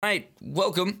Right,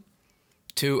 welcome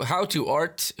to How to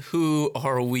Art. Who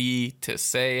are we to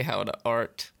say how to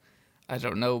art? I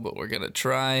don't know, but we're gonna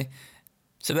try.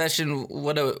 Sebastian,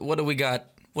 what do we got?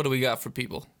 What do we got for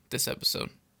people this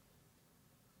episode?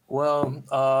 Well,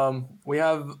 we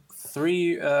have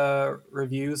three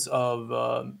reviews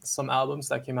of some albums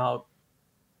that came out,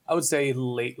 I would say,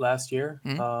 late last year.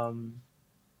 Hmm?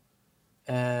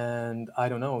 And I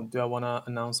don't know, do I want to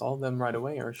announce all of them right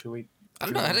away, or should we I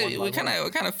don't do know. them one by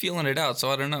We're kind one? of feeling it out, so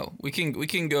I don't know. We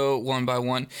can go one by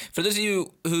one. For those of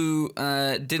you who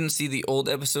didn't see the old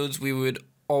episodes, we would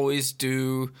always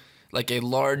do like a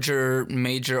larger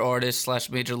major artist slash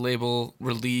major label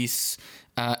release,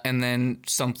 and then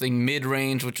something mid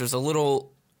range, which was a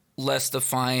little less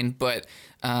defined, but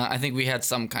I think we had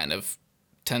some kind of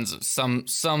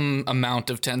some amount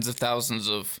of tens of thousands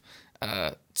of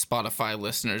Spotify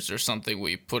listeners or something.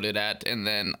 We put it at, and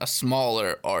then a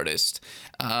smaller artist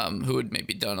who had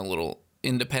maybe done a little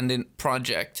independent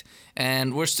project.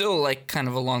 And we're still like kind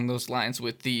of along those lines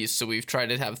with these. So we've tried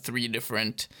to have three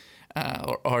different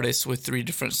artists with three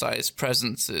different size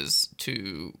presences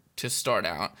to start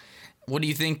out. What do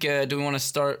you think? Do we want to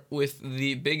start with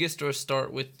the biggest or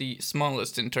start with the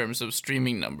smallest in terms of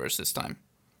streaming numbers this time?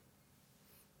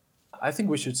 I think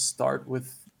we should start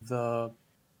with the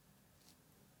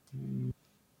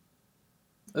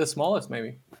smallest,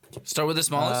 maybe. Start with the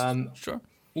smallest? Sure.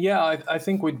 Yeah, I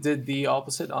think we did the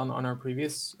opposite on our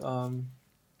previous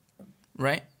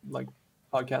Right? like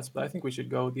podcast, but I think we should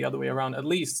go the other way around, at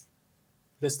least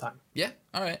this time. Yeah.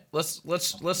 All right. Let's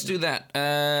do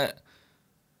that.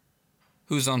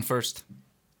 Who's on first?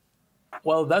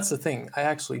 Well, that's the thing. I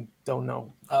actually don't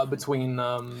know. Between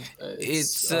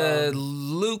It's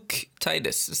Luke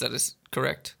Titus. Is that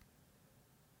correct?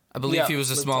 I believe Yeah, he was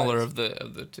the Luke smaller Titus.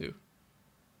 of the two.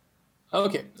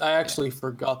 Okay, I actually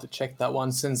forgot to check that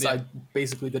one since Yeah. I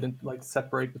basically didn't like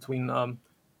separate between.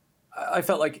 I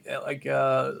felt like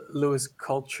Louis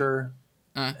Culture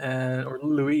Uh, and or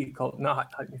Louis Culture. No, I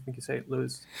think you say it,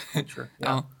 Louis Culture.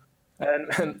 Yeah, oh,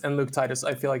 and Luke Titus.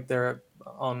 I feel like they're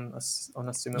on a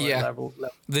similar yeah. level. The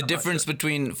I'm not difference sure.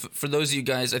 between for those of you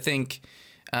guys, I think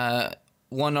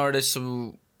one artist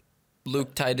who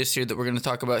Luke Titus here that we're going to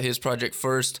talk about his project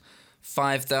first.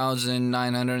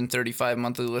 5,935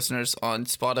 monthly listeners on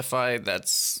Spotify.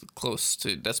 That's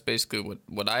basically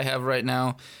what I have right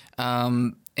now.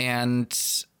 And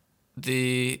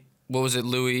what was it,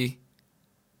 Louis?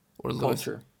 Or Louis?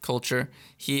 Culture. Culture.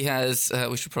 He has,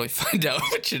 we should probably find out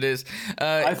which it is.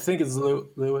 I think it's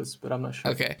Lewis, but I'm not sure.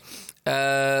 Okay.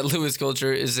 Lewis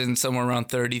Culture is in somewhere around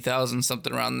 30,000,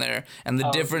 something around there. And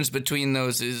the difference between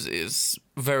those is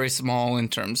very small in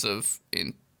terms of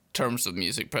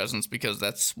music presence, because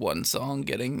that's one song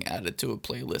getting added to a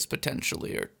playlist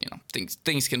potentially, or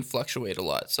things can fluctuate a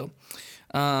lot. So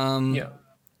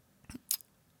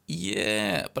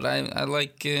yeah, but I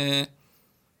like digging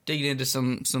into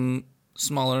some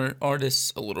smaller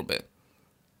artists a little bit.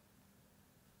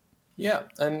 Yeah,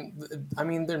 and I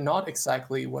mean they're not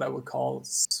exactly what I would call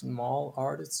small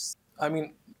artists. I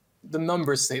mean, the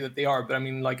numbers say that they are, but I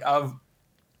mean like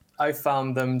I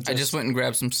found them. I just went and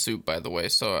grabbed some soup, by the way,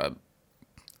 so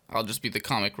I'll just be the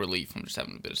comic relief. I'm just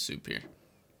having a bit of soup here.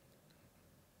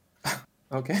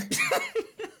 Okay.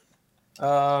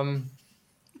 How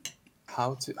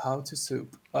to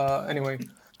soup. Anyway,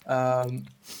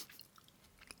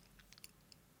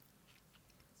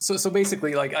 so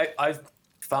basically, like I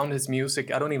found his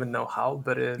music. I don't even know how,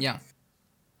 but Yeah.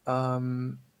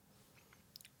 Um,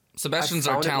 Sebastian's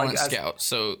I our found it, like, talent as- scout,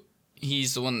 so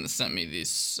he's the one that sent me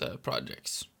these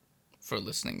projects for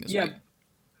listening this yeah, week.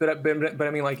 but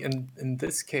I mean like in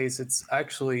this case, it's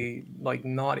actually like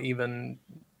not even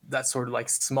that sort of like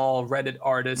small Reddit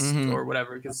artist or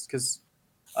whatever, because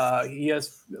he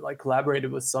has like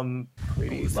collaborated with some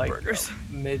pretty like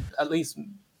at least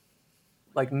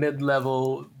like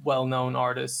mid-level well-known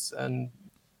artists and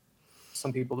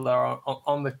some people that are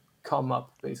on the come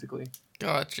up basically.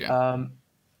 Gotcha.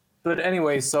 But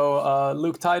anyway, so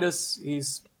Luke Titus,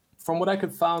 he's from what I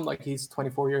could find, like he's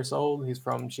 24 years old. He's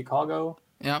from Chicago,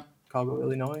 Yeah.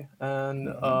 Illinois, and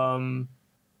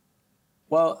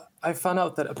well, I found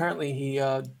out that apparently he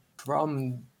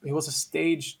drummed. He was a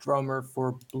stage drummer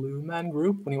for Blue Man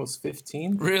Group when he was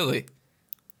 15. Really?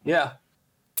 Yeah,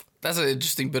 That's an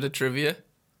interesting bit of trivia.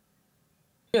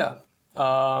 yeah.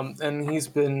 And he's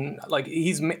been like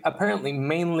apparently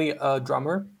mainly a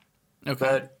drummer, Okay.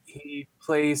 but he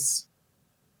plays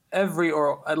every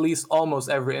or at least almost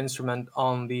every instrument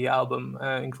on the album,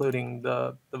 including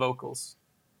the vocals.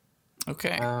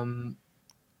 Okay.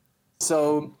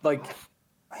 So like,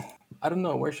 I don't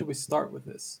know, where should we start with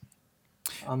this?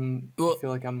 I Well, feel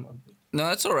like I'm. no,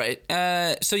 that's all right.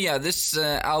 So yeah, this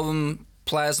album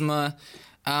Plasma.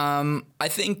 I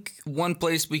think one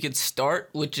place we could start,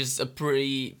 which is a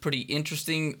pretty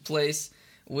interesting place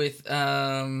with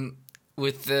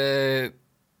with the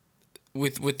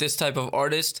with this type of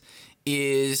artist,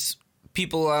 is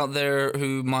people out there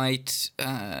who might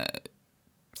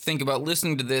think about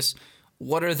listening to this.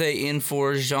 What are they in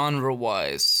for genre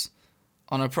wise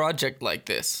on a project like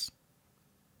this?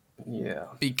 Yeah.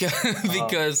 Because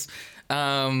because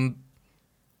um,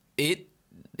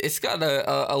 it's got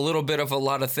a little bit of a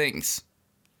lot of things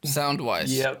sound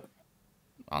wise Yep.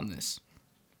 on this.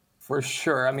 For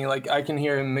sure. I mean, like I can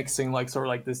hear him mixing like sort of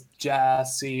like this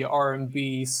jazzy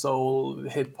R&B, soul,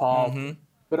 hip hop,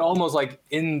 but almost like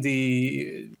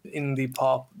indie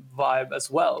pop vibe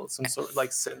as well. Some sort of like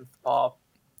synth pop.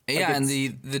 Like Yeah, and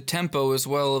it's the tempo as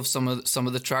well of some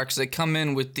of the tracks, they come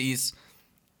in with these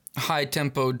high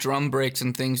tempo drum breaks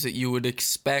and things that you would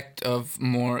expect of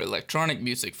more electronic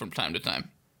music from time to time.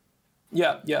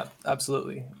 yeah,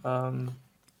 absolutely.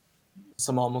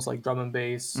 Some almost like drum and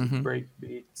bass, break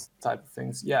beats type of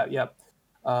things. Yeah.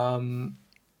 Um,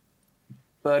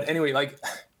 but anyway, like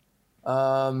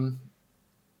um,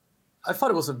 I thought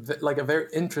it was like a very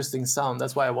interesting sound.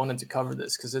 That's why I wanted to cover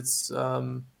this because it's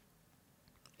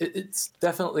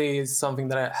definitely something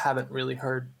that I haven't really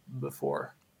heard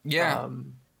before. Yeah,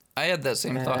 Um, I had that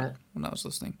same thought and, when I was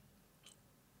listening.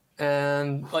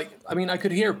 and like I mean, I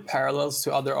could hear parallels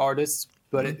to other artists,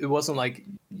 but it wasn't like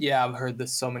yeah, I've heard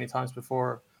this so many times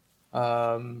before.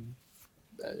 Um,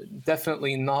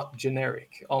 Definitely not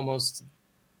generic. Almost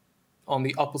on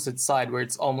the opposite side, where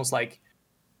it's almost like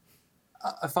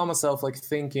I found myself like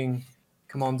thinking,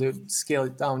 "Come on, dude, scale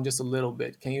it down just a little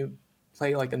bit. Can you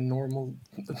play like a normal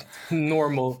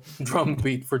drum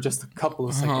beat for just a couple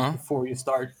of seconds Uh-huh. before you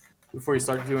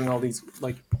start doing all these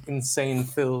like insane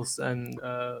fills and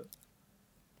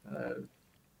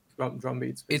drum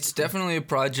beats?" It's Basically. definitely a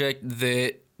project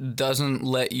that doesn't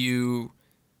let you,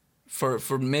 for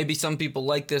maybe some people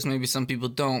like this, maybe some people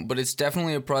don't, but it's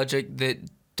definitely a project that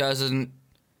doesn't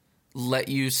let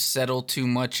you settle too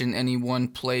much in any one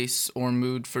place or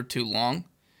mood for too long.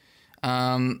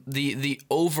 The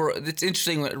over It's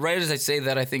interesting. Right as I say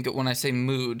that, I think when I say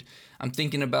mood, I'm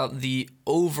thinking about the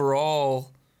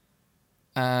overall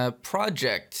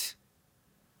project.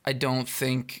 I don't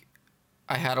think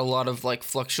I had a lot of like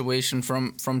fluctuation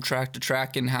from track to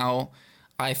track in how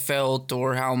I felt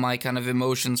or how my kind of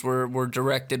emotions were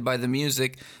directed by the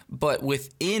music, but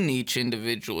within each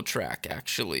individual track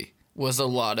actually was a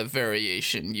lot of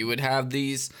variation. You would have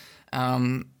these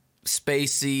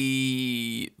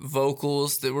spacey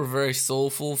vocals that were very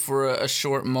soulful for a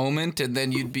short moment, and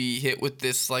then you'd be hit with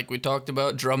this, like we talked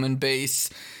about, drum and bass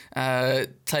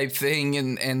type thing,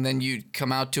 and then you'd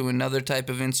come out to another type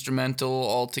of instrumental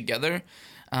altogether.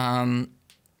 Um,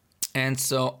 and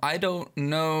so I don't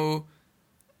know.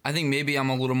 I think maybe I'm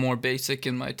a little more basic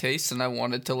in my taste, and I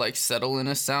wanted to like settle in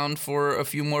a sound for a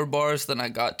few more bars than I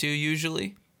got to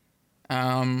usually.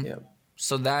 Um, Yeah.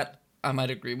 so that I might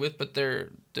agree with, but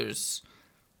there's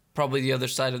probably the other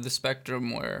side of the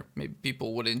spectrum where maybe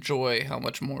people would enjoy how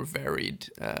much more varied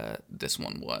this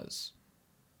one was.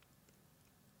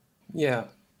 Yeah,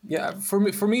 yeah. For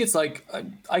me, it's like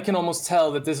I can almost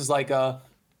tell that this is like a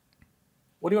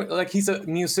what do you like? He's a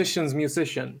musician's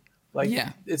musician. Like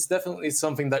Yeah. it's definitely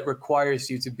something that requires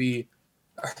you to be.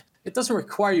 It doesn't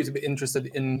require you to be interested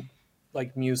in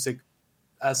like music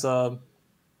as a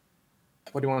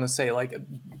what do you want to say like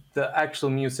the actual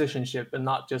musicianship and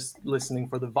not just listening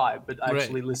for the vibe, but Right.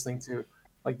 actually listening to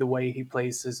like the way he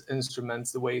plays his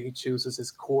instruments, the way he chooses his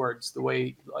chords, the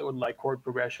way I would like chord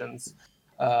progressions.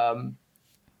 Um,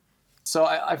 so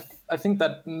I think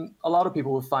that a lot of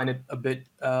people will find it a bit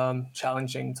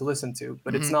challenging to listen to,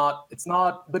 but it's not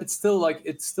but it's still like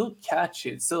it's still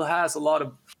catchy. It still has a lot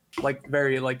of like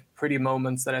very like pretty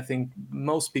moments that I think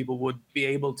most people would be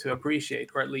able to appreciate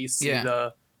or at least see Yeah.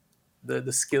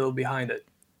 the skill behind it.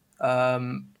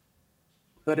 Um,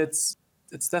 but it's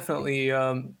definitely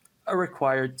a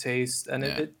required taste, and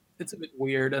Yeah. it's a bit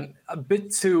weird and a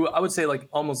bit too I would say like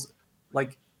almost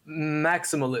like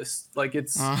maximalist. Like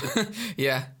Uh,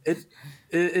 yeah. it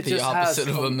it The just has opposite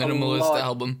of a a minimalist lot.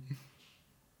 album.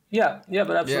 Yeah, but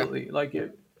Yeah. absolutely like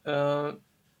it.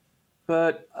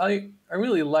 But I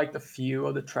really liked a few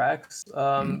of the tracks,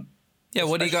 Yeah.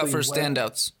 What do you got especially for when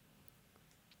standouts?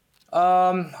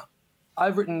 um,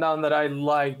 I've written down that I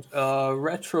liked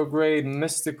Retrograde,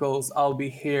 Mysticals, I'll Be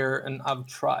Here, and I've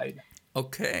Tried.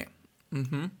 Okay.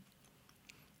 Mm-hmm.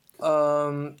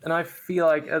 And I feel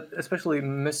like especially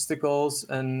Mysticals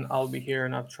and I'll Be Here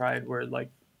and I've Tried were like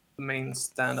the main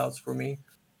standouts for me.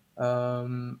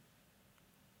 Um,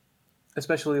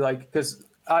 Especially like because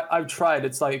I've tried.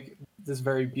 It's like this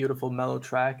very beautiful mellow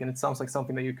track, and it sounds like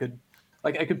something that you could,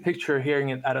 like I could picture hearing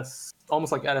it at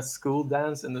almost like at a school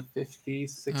dance in the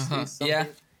 50s, Uh-huh. 60s, Yeah.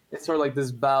 something. It's sort of like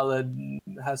this ballad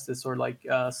has this sort of like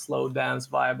slow dance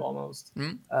vibe almost,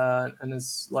 Mm. and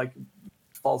it's like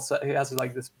falsetto. It has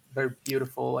like this very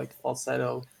beautiful like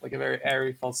falsetto, like a very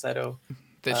airy falsetto.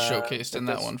 That's showcased That in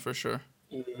that does, one for sure.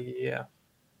 yeah.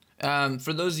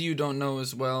 For those of you who don't know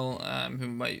as well, who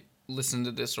might listen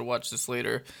to this or watch this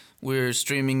later, we're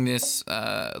streaming this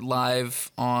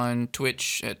live on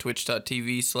Twitch at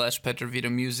twitch.tv/Petravita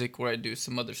Music, where I do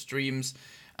some other streams.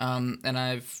 And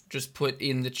I've just put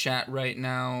in the chat right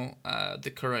now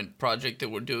the current project that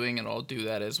we're doing, and I'll do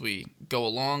that as we go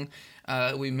along.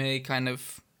 We may kind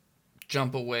of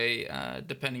jump away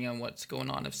depending on what's going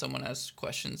on, if someone has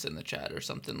questions in the chat or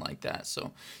something like that.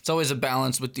 So it's always a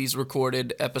balance with these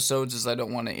recorded episodes, as I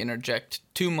don't want to interject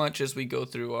too much as we go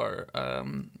through our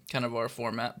kind of our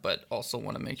format, but also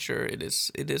want to make sure it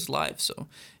is live, so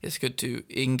it's good to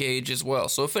engage as well.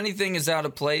 So if anything is out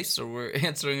of place or we're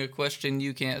answering a question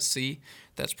you can't see,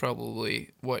 that's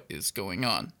probably what is going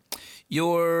on.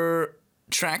 Your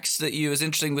tracks that you was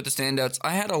interesting with the standouts,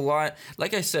 I had a lot,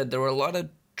 like I said, there were a lot of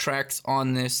tracks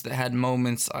on this that had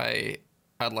moments I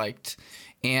liked,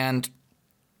 and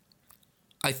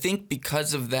I think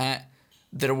because of that,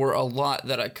 there were a lot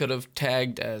that I could have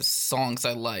tagged as songs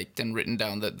I liked and written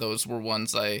down that those were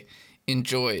ones I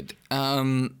enjoyed.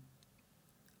 When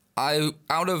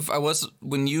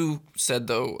you said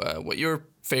though what your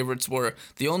favorites were,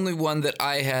 the only one that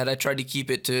I had, I tried to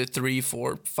keep it to 3,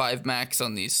 4, 5 max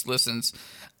on these listens,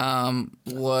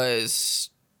 was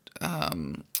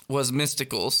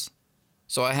Mysticals.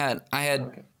 So I had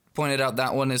Okay. pointed out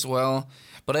that one as well,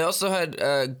 but I also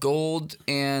had Gold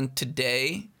and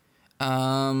Today,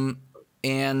 and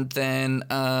then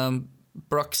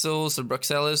Bruxelles,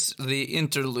 the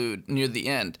interlude near the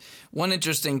end. One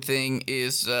interesting thing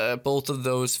is both of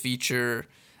those feature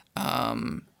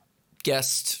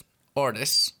guest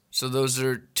artists. So those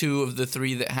are 2 of the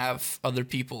 3 that have other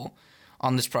people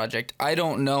on this project. I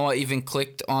don't know. I even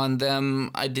clicked on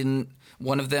them.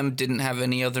 One of them didn't have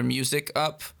any other music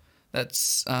up.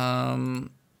 That's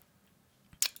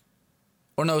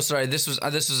or no, sorry. This was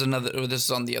another. This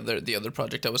is on the other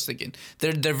project I was thinking.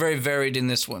 They're very varied in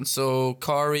this one. So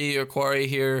Quarry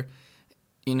here,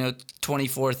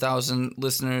 24,000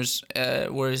 listeners,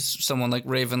 whereas someone like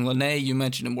Raven Lene, you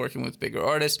mentioned him working with bigger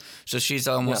artists, so she's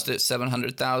almost at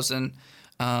 700,000.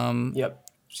 Yep,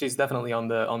 she's definitely on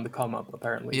the come up.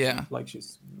 Apparently, Yeah.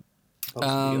 she's supposed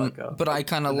to be like a. But I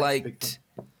kind of the next big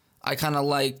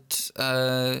liked.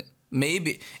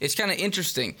 Maybe it's kind of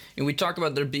interesting, and we talk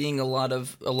about there being a lot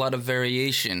of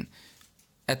variation.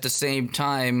 At the same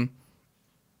time,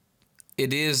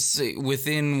 it is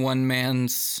within one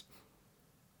man's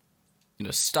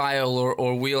style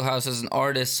or wheelhouse as an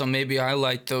artist. So maybe I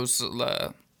like those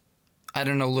I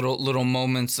don't know, little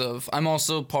moments of. I'm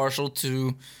also partial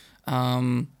to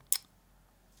a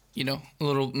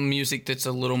little music that's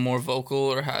a little more vocal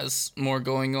or has more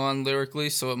going on lyrically,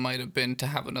 so it might have been to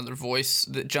have another voice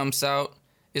that jumps out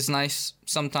is nice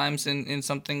sometimes in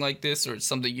something like this, or it's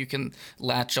something you can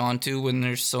latch onto when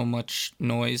there's so much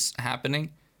noise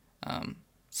happening.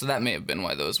 So that may have been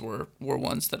why those were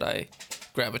ones that I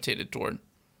gravitated toward.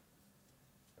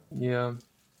 Yeah,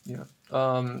 yeah.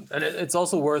 And it's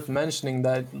also worth mentioning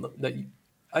that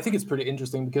I think it's pretty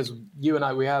interesting because you and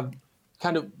I, we have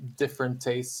kind of different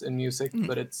tastes in music,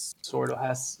 but it's sort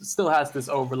of still has this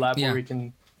overlap Yeah. where we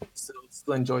can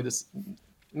still enjoy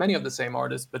many of the same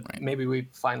artists, but Right. maybe we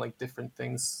find like different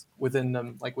things within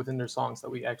them, like within their songs that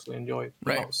we actually enjoy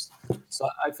the Right. most. So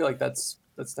I feel like that's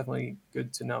definitely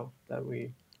good to know that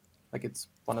we like it's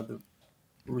one of the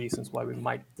reasons why we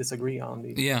might disagree on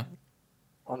the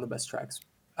best tracks.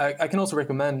 I can also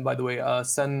recommend, by the way,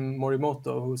 Sen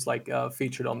Morimoto, who's like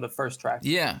featured on the first track,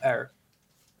 Yeah. Air.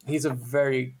 He's a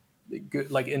very good,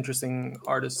 like interesting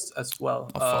artist as well.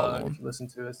 I'll follow him. If you listen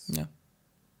to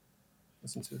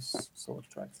his solo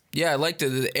tracks. Yeah, I liked it.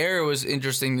 The air was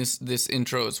interesting. This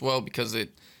intro as well, because it,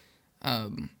 I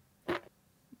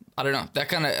don't know, that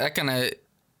kind of,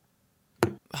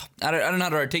 I don't know how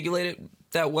to articulate it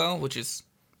that well, which is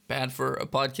bad for a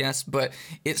podcast, but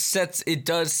it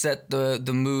does set the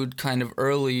mood kind of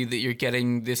early that you're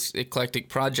getting this eclectic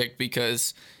project,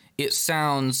 because it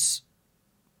sounds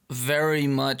very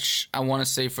much, I want to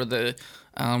say for the,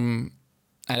 I'd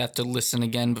have to listen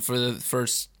again, but for the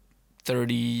first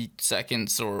 30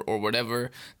 seconds or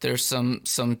whatever, there's some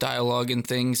dialogue and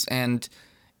things, and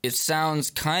it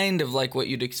sounds kind of like what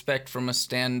you'd expect from a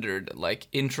standard like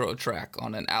intro track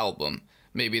on an album.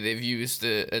 Maybe they've used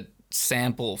a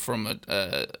sample from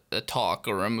a talk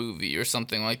or a movie or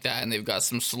something like that, and they've got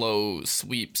some slow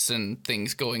sweeps and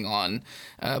things going on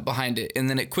behind it, and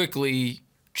then it quickly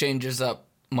changes up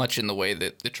much in the way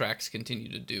that the tracks continue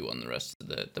to do on the rest of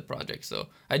the project. So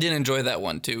I did enjoy that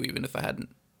one too, even if I hadn't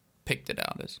picked it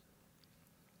out as.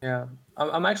 Yeah,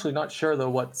 I'm actually not sure though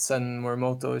what Sen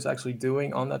Morimoto is actually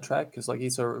doing on that track, because like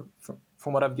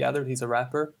from what I've gathered, he's a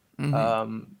rapper.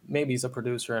 Maybe he's a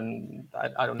producer, and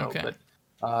I don't know, Okay.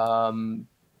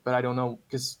 but I don't know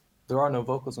because there are no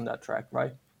vocals on that track,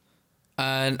 right?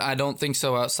 And I don't think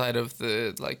so outside of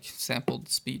the like sampled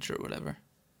speech or whatever.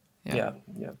 Yeah.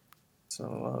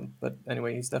 So, but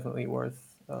anyway, he's definitely worth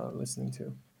listening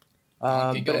to.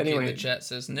 Donkey But Gonky in the anyway, chat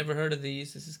says, never heard of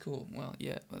these. This is cool. Well,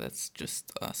 yeah, well, that's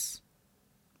just us.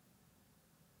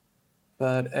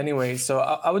 so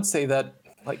I would say that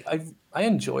like I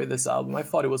enjoy this album. I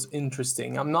thought it was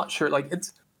interesting. I'm not sure, like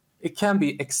it can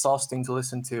be exhausting to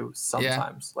listen to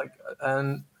sometimes. Like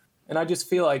and I just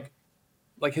feel like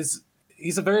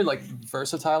he's a very like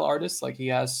versatile artist. Like he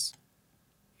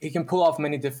can pull off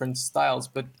many different styles,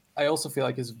 but I also feel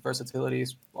like his versatility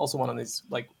is also one of his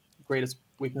like greatest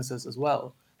weaknesses as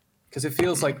well. Because it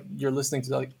feels like you're listening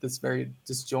to like this very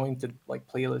disjointed like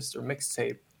playlist or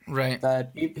mixtape Right.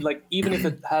 that like even if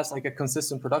it has like a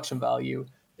consistent production value,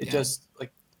 it Yeah. just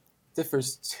like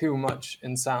differs too much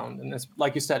in sound, and it's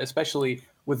like you said, especially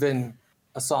within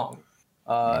a song,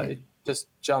 it just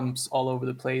jumps all over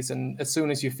the place, and as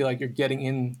soon as you feel like you're getting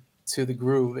into the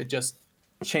groove, it just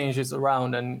changes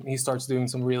around, and he starts doing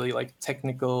some really like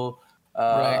technical,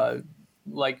 Right.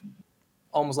 like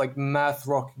almost like math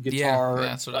rock Yeah, guitar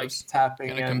that's what I like was tapping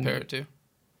gonna compare it to.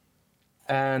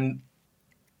 and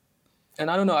and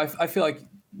I don't know. I feel like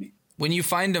When you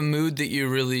find a mood that you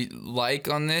really like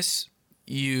on this,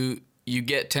 you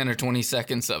get 10 or 20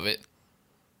 seconds of it.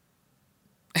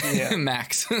 yeah.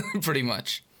 Max, pretty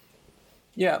much.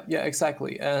 Yeah,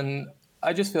 exactly. And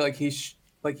I just feel like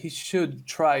he should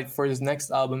try for his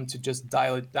next album to just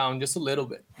dial it down just a little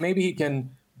bit. Maybe he can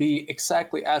be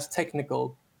exactly as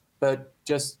technical, but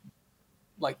just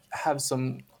like have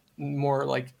some more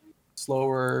like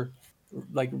slower,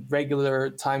 like regular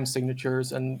time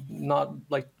signatures, and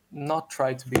not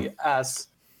try to be as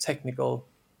technical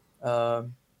uh,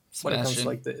 when it comes to Sebastian,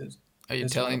 like the are you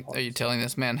instrumental telling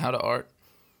parts. this man how to art?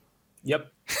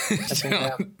 Yep, I think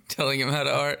I am. Telling him how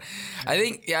to art.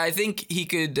 I think he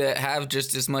could have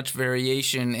just as much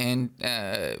variation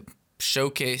and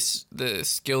showcase the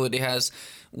skill that he has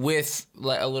with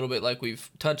a little bit like we've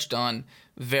touched on,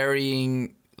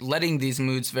 varying, letting these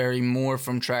moods vary more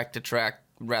from track to track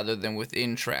rather than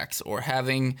within tracks, or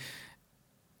having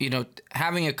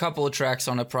having a couple of tracks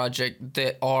on a project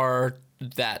that are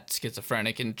that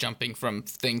schizophrenic and jumping from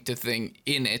thing to thing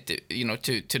in it,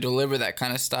 to deliver that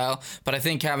kind of style. But I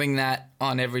think having that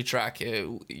on every track,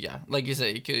 like you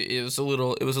say, it was a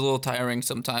little tiring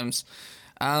sometimes.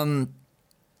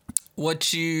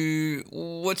 What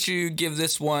you give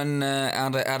this one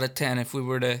out of 10 if we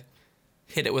were to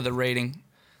hit it with a rating?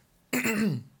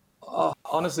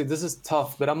 Honestly, this is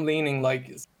tough, but I'm leaning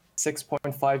like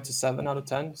 6.5 to 7 out of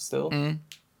 10 still.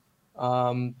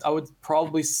 I would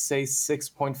probably say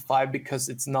 6.5 because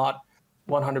it's not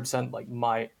 100% like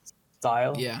my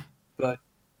style. Yeah. But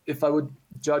if I would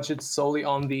judge it solely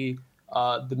on the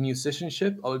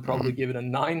musicianship, I would probably give it a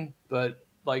 9. But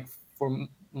like for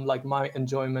like my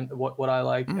enjoyment, what I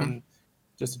like, and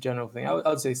just a general thing, I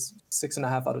would say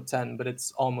 6.5 out of 10. But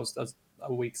it's almost a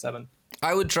weak 7.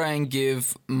 I would try and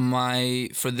give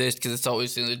for this, because it's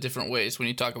always in the different ways when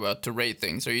you talk about to rate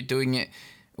things. Are you doing it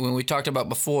when we talked about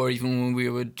before, even when we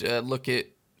would look at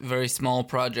very small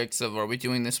projects of, are we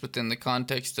doing this within the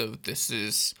context of this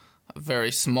is a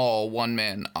very small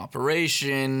one-man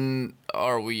operation?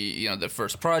 Are we, the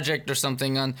first project or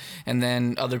something on? And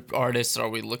then other artists, are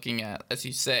we looking at, as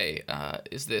you say,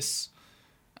 is this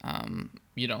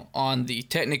on the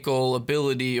technical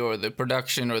ability or the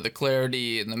production or the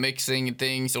clarity and the mixing and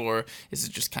things, or is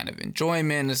it just kind of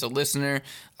enjoyment as a listener?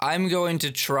 I'm going to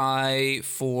try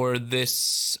for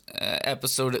this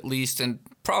episode at least, and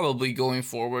probably going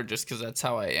forward, just because that's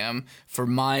how I am, for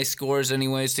my scores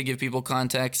anyways, to give people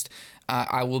context,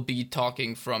 I will be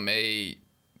talking from a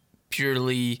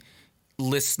purely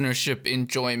listenership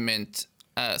enjoyment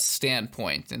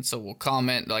standpoint. And so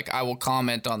I will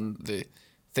comment on the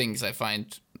things I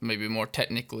find maybe more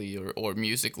technically or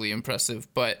musically impressive.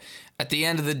 But at the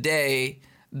end of the day,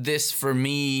 this for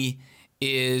me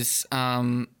is,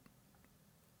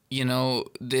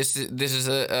 this is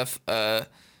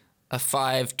a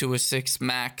 5 to a 6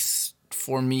 max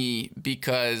for me,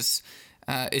 because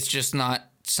it's just not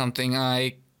something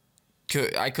I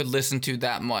could listen to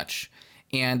that much.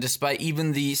 And despite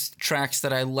even these tracks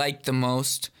that I like the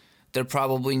most, they're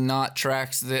probably not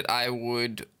tracks that I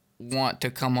would want to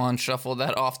come on shuffle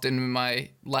that often in my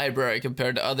library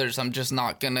compared to others. I'm just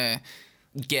not gonna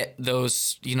get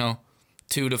those, 2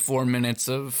 to 4 minutes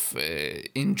of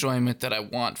enjoyment that I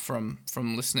want from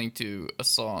listening to a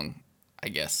song, I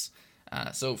guess.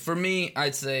 So for me,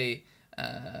 I'd say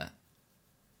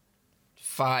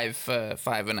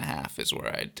 5.5 is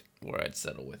where I'd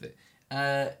settle with it.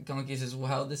 Gonky says,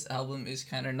 "Wow, this album is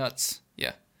kind of nuts."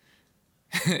 Yeah.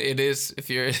 It is, if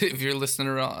you're listening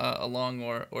along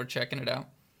or checking it out.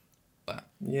 But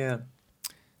yeah,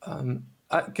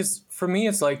 because for me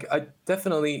it's like I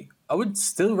would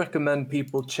still recommend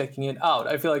people checking it out.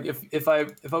 I feel like if I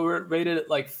were rated at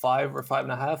like 5 or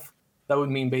 5.5, that would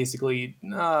mean basically,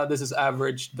 nah, this is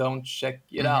average, don't check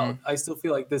it out. I still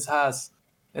feel like this has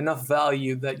enough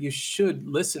value that you should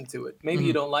listen to it. Maybe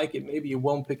you don't like it, maybe you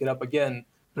won't pick it up again,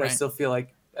 but Right. I still feel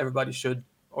like everybody should,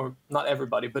 or not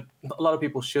everybody, but a lot of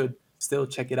people should still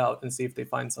check it out and see if they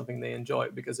find something they enjoy,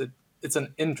 because it's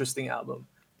an interesting album,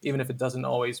 even if it doesn't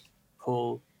always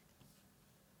pull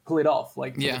it off.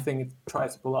 Like Yeah. the thing it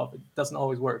tries to pull off, it doesn't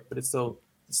always work, but it's still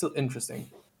interesting.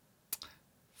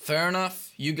 Fair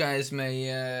enough. You guys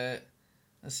may,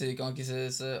 let's see, Gonky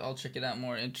says, "I'll check it out,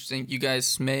 more interesting." You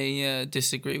guys may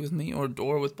disagree with me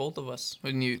or with both of us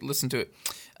when you listen to it.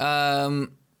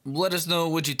 Let us know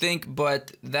what you think,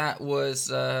 but that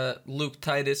was Luke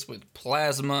Titus with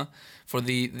Plasma for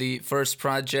the first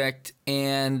project.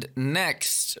 And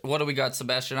next, what do we got,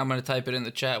 Sebastian? I'm going to type it in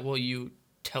the chat. Will you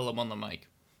tell him on the mic?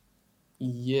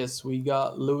 Yes, we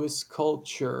got Lewis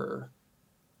Culture.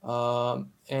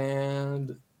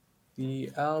 And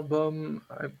the album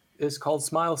is called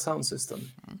Smile Sound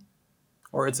System.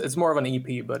 Or it's more of an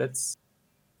EP, but it's...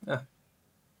 Yep.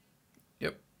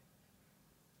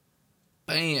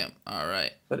 Bam. All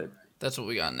right. But that's what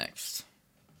we got next.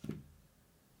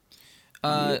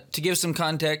 To give some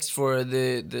context for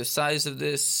the size of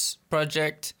this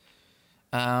project,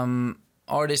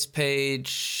 artist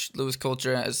page, Lewis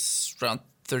Culture has around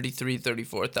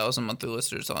 34,000 monthly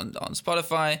listeners on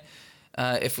Spotify.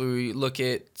 If we look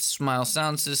at Smile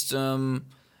Sound System,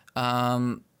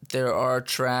 there are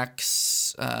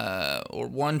tracks, or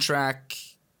one track,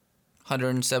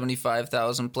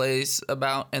 175,000 plays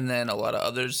about, and then a lot of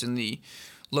others in the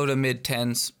low to mid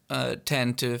 10s,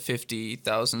 10 to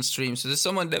 50,000 streams. So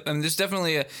there's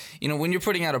definitely a, when you're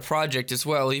putting out a project as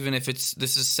well, even if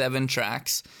this is 7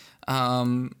 tracks,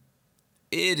 it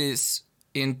is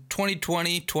in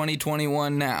 2020,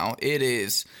 2021 now, it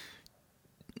is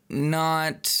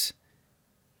not,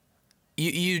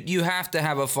 you have to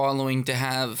have a following to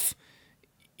have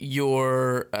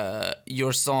your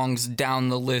songs down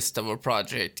the list of a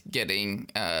project getting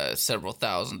several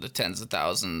thousand to tens of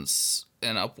thousands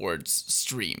and upwards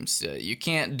streams. You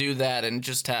can't do that and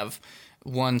just have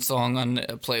one song on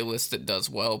a playlist that does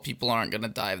well. People aren't going to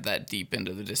dive that deep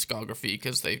into the discography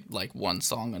because they like one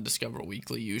song on Discover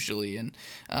Weekly usually. And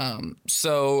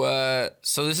so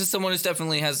this is someone who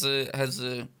definitely has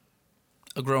a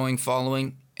growing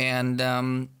following.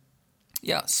 And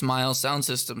yeah, Smile Sound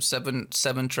System, 7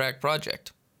 track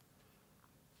project.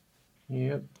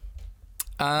 Yep.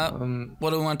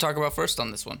 What do we want to talk about first on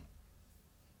this one?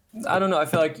 I don't know. I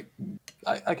feel like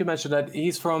I could mention that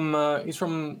he's from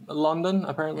London,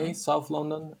 apparently, South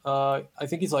London. I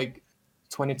think he's like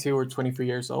 22 or 23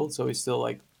 years old, so he's still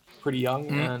like pretty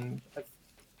young,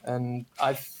 and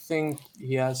I think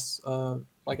he has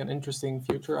like an interesting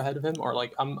future ahead of him. Or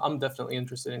like I'm definitely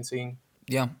interested in seeing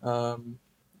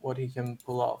what he can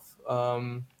pull off.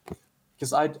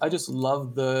 Because I just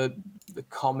love the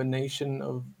combination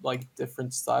of like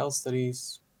different styles that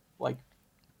he's like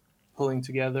pulling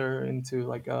together into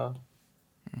like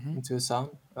into a sound,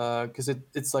 because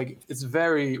it's like it's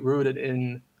very rooted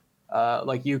in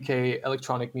like UK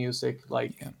electronic music,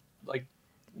 like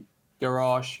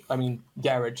garage. I mean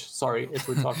garage. Sorry, if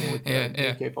we're talking with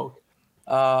UK folk,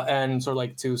 and sort of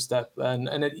like 2-step,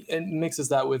 and it mixes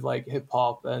that with like hip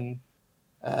hop and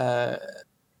he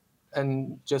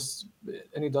does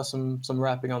some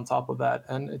rapping on top of that,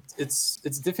 and it's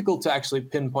difficult to actually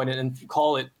pinpoint it and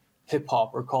call it hip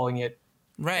hop or calling it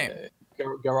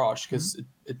garage, because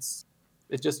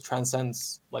it just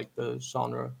transcends like the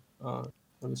genre,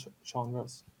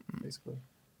 genres basically.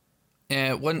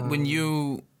 Yeah, when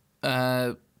you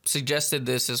suggested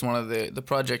this as one of the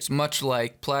projects, much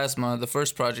like Plasma, the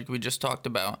first project we just talked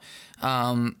about,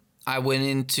 I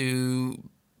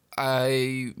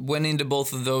I went into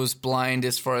both of those blind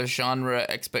as far as genre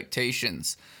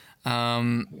expectations,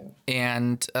 and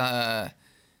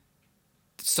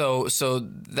so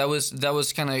that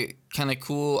was kind of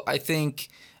cool. I think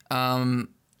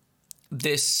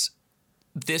this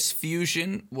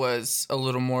fusion was a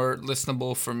little more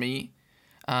listenable for me.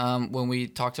 When we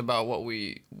talked about what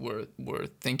we were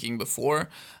thinking before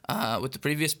with the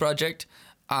previous project,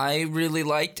 I really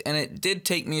liked, and it did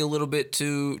take me a little bit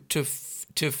to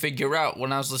figure out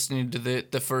when I was listening to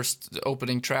the first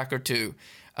opening track or two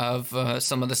of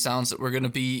some of the sounds that were going to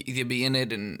be in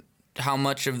it, and how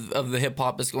much of the hip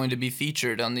hop is going to be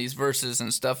featured on these verses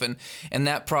and stuff, and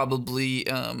that probably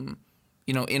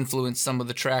influenced some of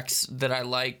the tracks that I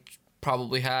liked.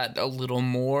 Probably had a little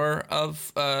more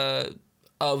of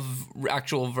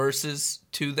actual verses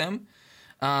to them,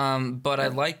 but I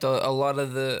liked a lot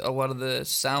of the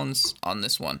sounds on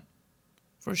this one,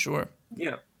 for sure.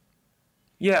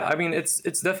 Yeah, I mean,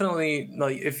 it's definitely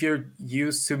like, if you're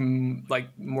used to like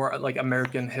more like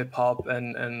American hip hop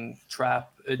and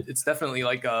trap, it's definitely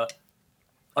like a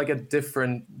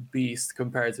different beast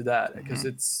compared to that, because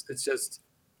it's just,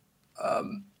 I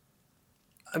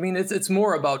mean, it's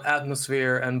more about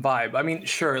atmosphere and vibe. I mean,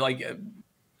 sure, like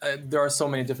there are so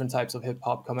many different types of hip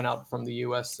hop coming out from the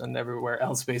U.S. and everywhere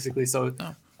else, basically. So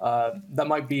that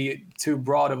might be too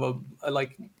broad of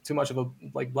like too much of a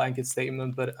like blanket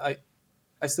statement, but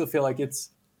I still feel like it's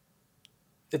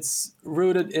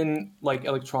rooted in like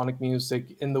electronic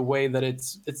music, in the way that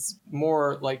it's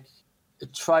more like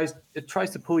it tries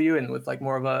to pull you in with like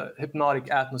more of a hypnotic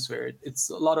atmosphere.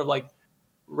 It's a lot of like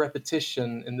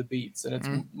repetition in the beats, and it's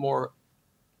more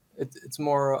it's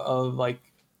more of like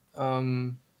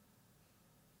I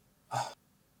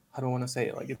don't want to say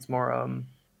it, like it's more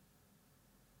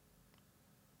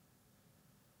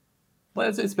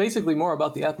but it's basically more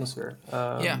about the atmosphere.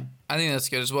 Yeah, I think that's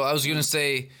good as well. I was gonna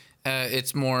say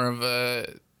it's more of a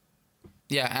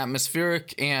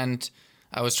atmospheric, and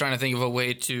I was trying to think of a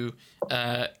way to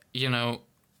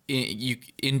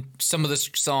in some of the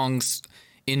songs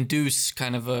induce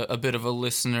kind of a bit of a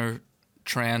listener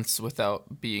trance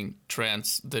without being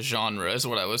trance the genre, is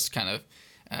what I was kind of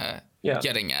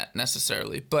getting at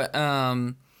necessarily. But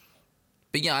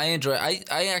yeah, I enjoy it.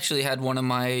 I actually had one of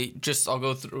my, I'll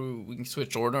go through, we can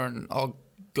switch order, and I'll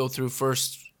go through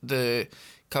first the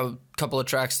couple of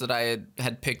tracks that I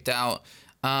had picked out.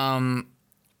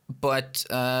 But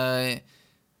I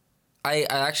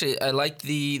liked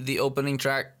the opening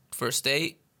track for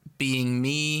State, Being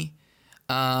Me,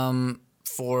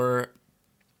 for,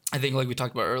 I think, like we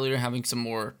talked about earlier, having some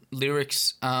more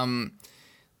lyrics.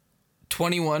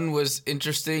 21 was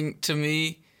interesting to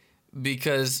me,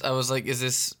 because I was like, is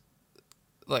this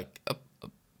like a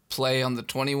play on the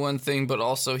 21 thing, but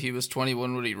also he was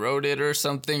 21 when he wrote it or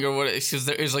something, or what? Because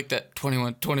there is like that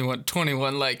 21 21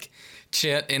 21 like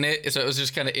chant in it, so it was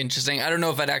just kind of interesting. I don't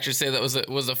know if I'd actually say that was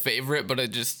a favorite, but I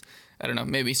don't know,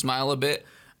 made me smile a bit.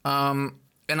 And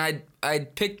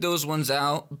I'd picked those ones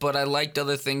out, but I liked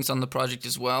other things on the project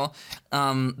as well.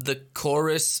 The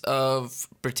chorus of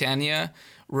Britannia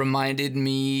reminded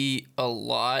me a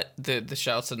lot, the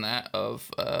shouts in that, of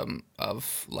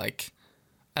like,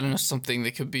 I don't know, something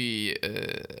that could be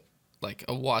like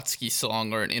a Watsky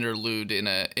song or an interlude in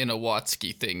a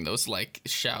Watsky thing. Those like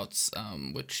shouts,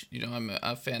 which I'm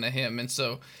a fan of him, and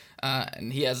so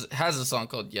and he has a song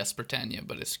called Yes Britannia,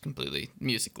 but it's completely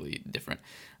musically different.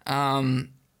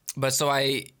 But so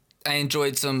I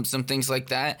enjoyed some things like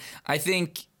that. I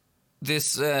think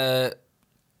this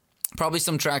probably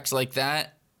some tracks like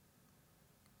that,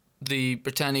 the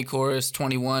Britannia chorus,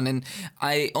 21, and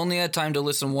I only had time to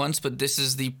listen once, but this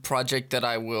is the project that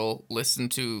I will listen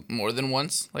to more than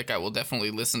once. Like, I will definitely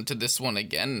listen to this one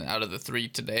again. Out of the three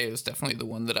today, it was definitely the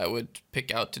one that I would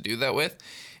pick out to do that with.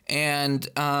 And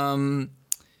I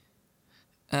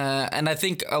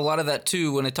think a lot of that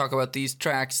too, when I talk about these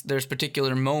tracks, there's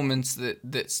particular moments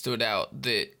that stood out,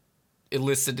 that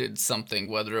elicited something,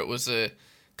 whether it was a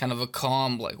kind of a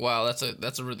calm, like, wow,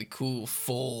 that's a really cool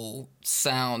full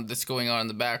sound that's going on in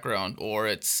the background, or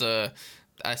it's I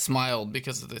smiled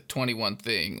because of the 21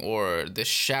 thing, or the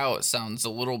shout sounds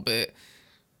a little bit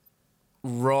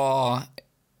raw.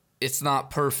 It's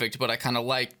not perfect, but I kind of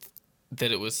liked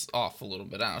that it was off a little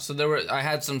bit. I don't know. So I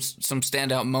had some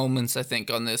standout moments, I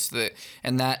think, on this,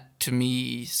 and that to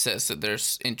me says that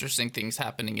there's interesting things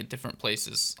happening at different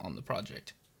places on the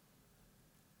project.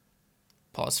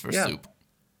 Pause for soup.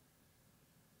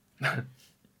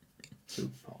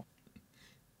 Soup, Paul.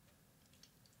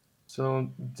 So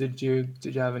did you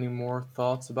have any more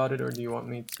thoughts about it, or do you want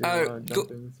me to jump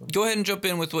in? Go ahead and jump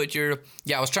in with what you're.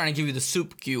 Yeah, I was trying to give you the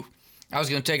soup cue. I was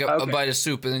gonna take a Okay. bite of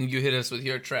soup, and then you hit us with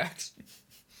your tracks.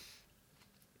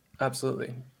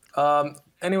 Absolutely.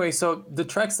 Anyway, so the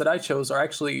tracks that I chose are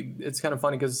actually, it's kind of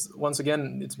funny because once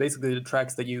again, it's basically the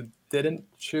tracks that you didn't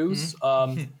choose.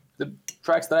 The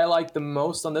tracks that I liked the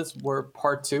most on this were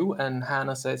Part Two and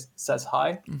Hannah says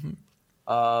Hi.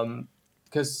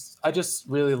 Because I just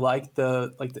really liked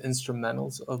the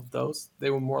instrumentals of those. They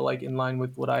were more like in line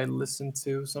with what I listened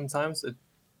to sometimes.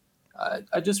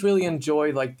 I just really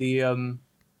enjoy like the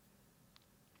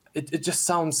it just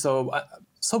sounds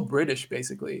so British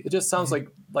basically. It just sounds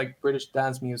like British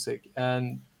dance music,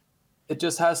 and it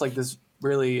just has like this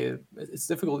really. It's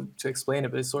difficult to explain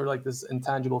it, but it's sort of like this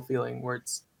intangible feeling where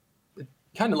it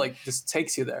kind of like just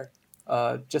takes you there,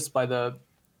 just by the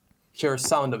pure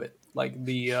sound of it, like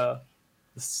the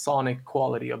sonic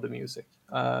quality of the music.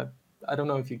 I don't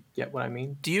know if you get what I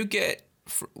mean. Do you get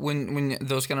when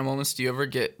those kind of moments? Do you ever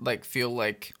get like feel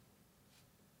like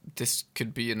this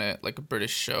could be in a like a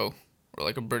British show or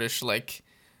like a British like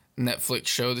Netflix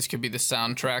show? This could be the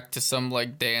soundtrack to some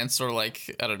like dance or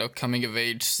like I don't know coming of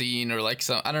age scene or like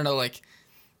some I don't know like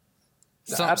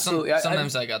Absolutely.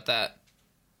 sometimes I got that.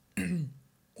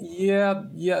 Yeah,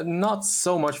 not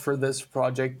so much for this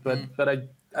project, but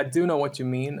I do know what you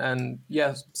mean, and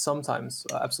yes, sometimes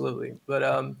absolutely.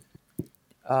 But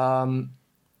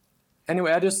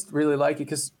anyway, I just really like it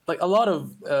because like a lot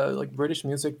of like British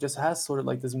music just has sort of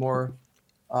like this more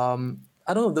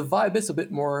I don't know, the vibe is a bit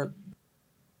more,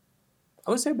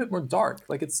 I would say a bit more dark.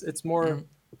 Like it's more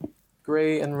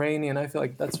gray and rainy, and I feel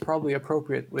like that's probably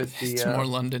appropriate with the It's more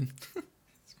London.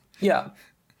 yeah.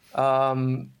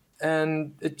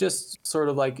 And it just sort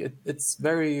of like it's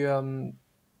very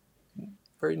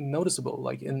noticeable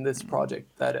like in this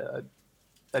project that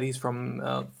he's from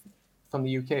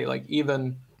the UK. Like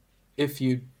even if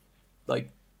you like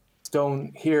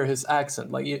don't hear his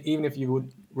accent, like even if you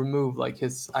would remove like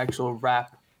his actual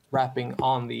rapping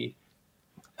on the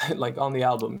like on the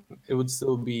album, it would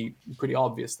still be pretty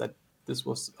obvious that this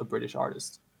was a British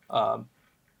artist.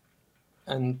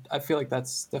 And I feel like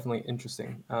that's definitely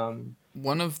interesting.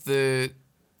 One of the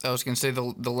I was gonna say the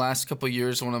last couple of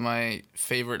years, one of my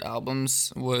favorite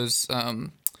albums was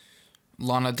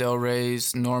Lana Del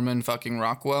Rey's Norman fucking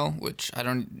Rockwell, which I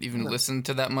don't even listen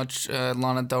to that much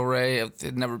Lana Del Rey.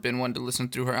 I've never been one to listen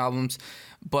through her albums,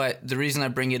 but the reason I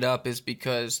bring it up is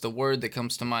because the word that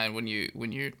comes to mind when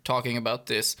you're talking about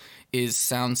this is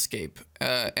soundscape,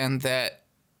 and that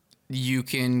you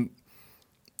can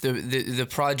the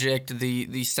project,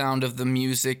 the sound of the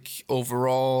music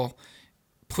overall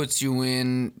puts you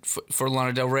in for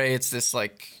Lana Del Rey. It's this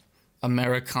like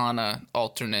Americana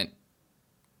alternate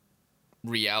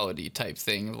reality type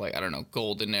thing, like I don't know,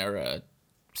 golden era.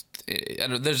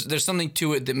 There's something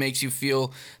to it that makes you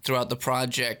feel throughout the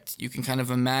project. You can kind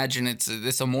of imagine it's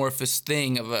this amorphous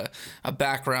thing of a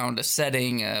background, a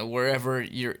setting, wherever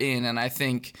you're in, and I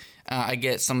think I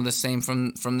get some of the same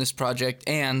from this project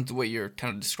and what you're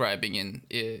kind of describing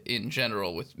in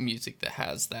general with music that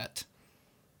has that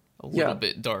a little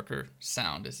bit darker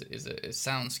sound is a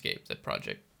soundscape that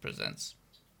project presents.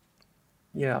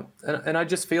 Yeah, and I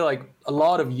just feel like a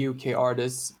lot of UK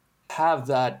artists have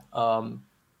that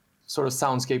sort of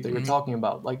soundscape that you're talking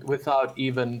about, like without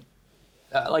even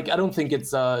like I don't think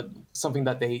it's something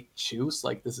that they choose.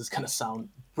 Like this is gonna sound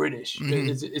British.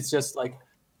 It's just like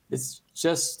it's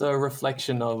just a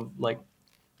reflection of like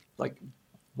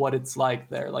what it's like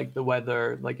there, like the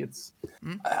weather. Like it's,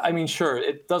 I mean, sure,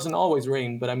 it doesn't always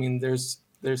rain, but I mean, there's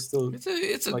still like,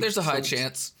 there's a high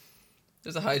chance.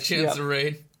 There's a high chance of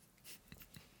rain.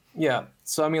 Yeah,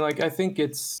 so I mean, like I think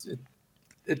it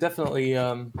definitely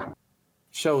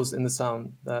shows in the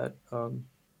sound that well,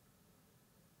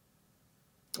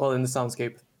 in the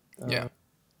soundscape. Yeah.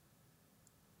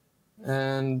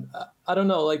 And I don't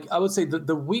know, like I would say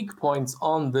the weak points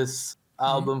on this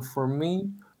album for me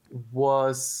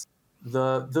was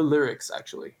the lyrics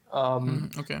actually.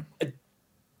 Okay.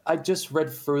 I just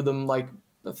read through them like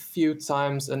a few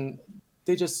times, and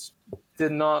they just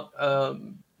did not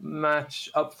match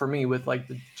up for me with like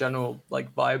the general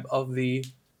like vibe of the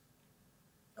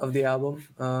album.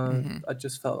 I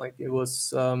just felt like it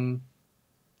was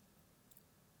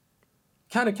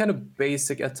kind of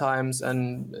basic at times,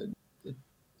 and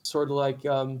sort of like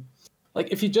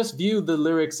if you just view the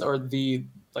lyrics or the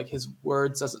like his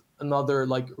words as another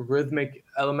like rhythmic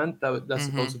element that's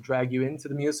supposed to drag you into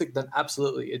the music, then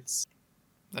absolutely it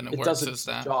works does as its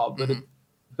that. job,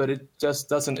 but it just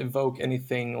doesn't evoke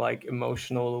anything like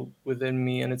emotional within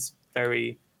me, and it's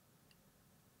very,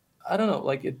 I don't know,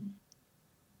 like it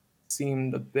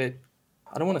seemed a bit,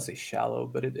 I don't want to say shallow,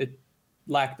 but it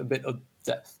lacked a bit of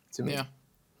depth to me. Yeah.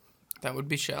 That would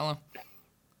be shallow.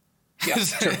 Yeah,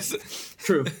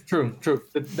 true.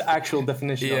 The actual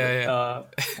definition of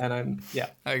it. And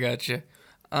I got you.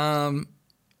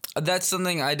 That's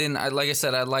something I didn't. Like I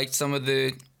said, I liked some of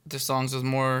the songs with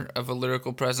more of a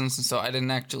lyrical presence, and so I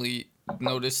didn't actually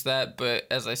notice that. But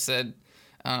as I said,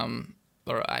 I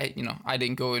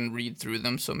didn't go and read through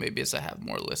them. So maybe as I have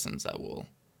more listens, I will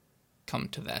come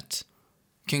to that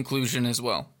conclusion as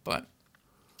well. But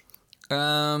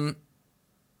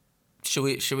should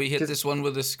we hit this one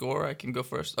with a score? I can go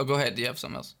first. Oh, go ahead. Do you have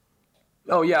something else?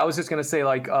 Oh yeah, I was just gonna say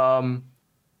like some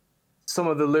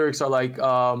of the lyrics are like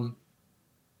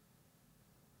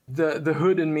the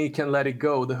hood in me can let it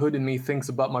go. The hood in me thinks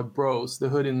about my bros. The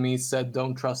hood in me said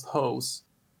don't trust hoes.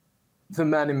 The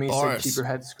man in me said keep your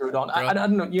head screwed on. I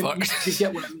don't know. You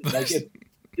get what I mean? Like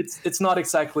it's not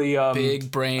exactly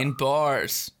big brain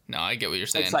bars. No, I get what you're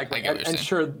saying. Exactly. I get what you're saying.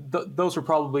 Sure, those are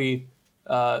probably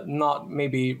not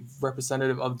maybe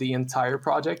representative of the entire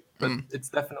project, but it's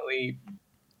definitely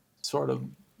sort of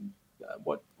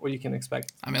what you can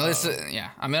expect. I mean,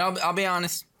 I'll be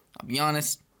honest.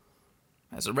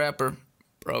 As a rapper,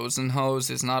 bros and hoes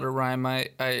is not a rhyme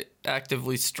I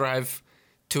actively strive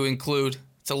to include.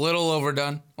 It's a little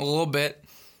overdone, a little bit,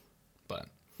 but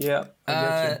yeah. I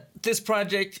get you. This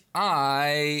project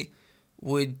I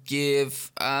would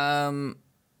give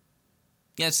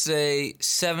let's say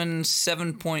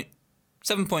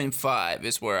 7.5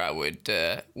 is where I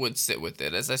would sit with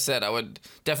it. As I said, I would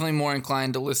definitely more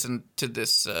inclined to listen to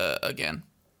this again.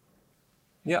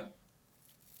 Yeah,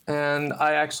 and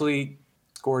I actually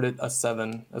scored it a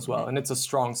 7 as well, and it's a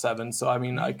strong 7. So I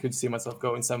mean, I could see myself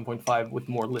going 7.5 with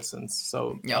more listens.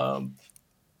 So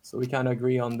so we kind of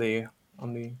agree on the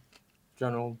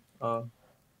general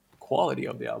quality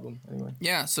of the album anyway.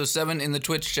 Yeah, so 7 in the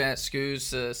Twitch chat. Scoos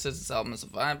says this album is a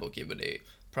vibe. We'll give it a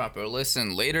proper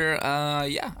listen later.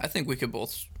 Yeah, I think we could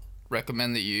both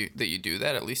recommend that you do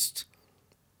that. At least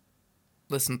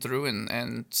listen through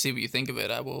and see what you think of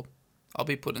it. I'll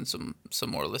be putting some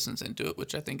more listens into it,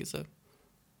 which I think is a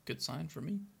good sign for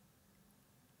me.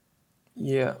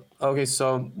 Yeah. Okay,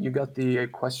 so you got the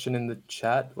question in the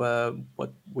chat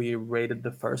what we rated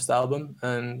the first album,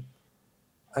 and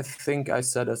I think I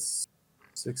said a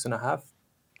 6.5.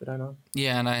 Did I not?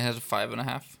 Yeah, and I had a 5.5,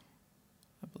 I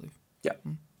believe. Yeah.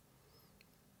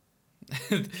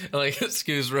 Like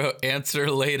Scoos wrote,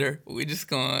 answer later. We just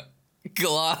gonna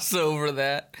gloss over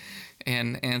that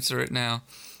and answer it now.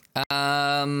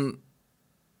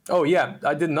 Oh yeah,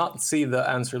 I did not see the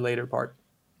answer later part.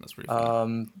 That's pretty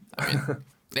funny. I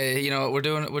mean, we're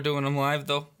doing them live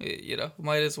though.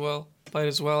 Might as well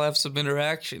have some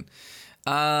interaction.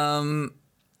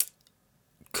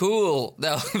 Cool.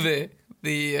 Now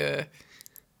the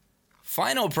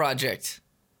final project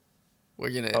we're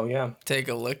gonna take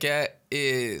a look at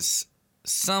is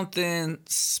something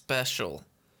special.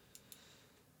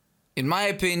 In my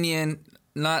opinion,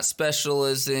 not special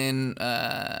as in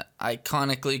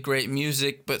iconically great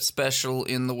music, but special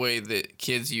in the way that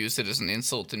kids use it as an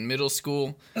insult in middle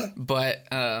school. But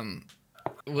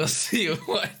we'll see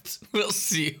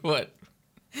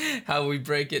how we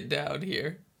break it down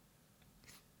here.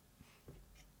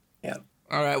 Yeah.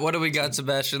 All right, what do we got,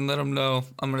 Sebastian? Let them know.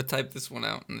 I'm going to type this one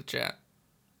out in the chat.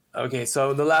 Okay,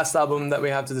 so the last album that we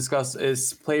have to discuss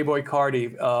is Playboi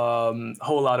Carti,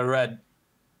 Whole Lotta Red.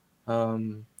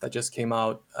 That just came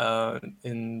out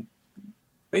in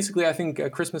basically, I think,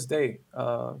 Christmas Day.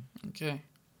 Okay.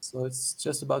 So it's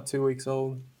just about 2 weeks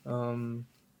old.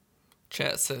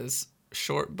 Chat says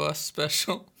short bus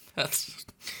special. That's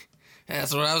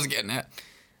what I was getting at.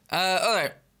 All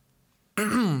right.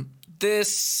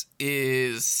 This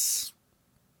is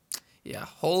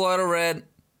Whole Lotta Red.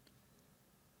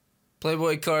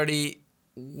 Playboi Carti.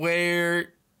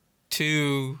 Where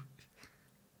to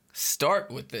start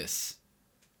with this?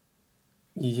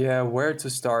 Yeah, where to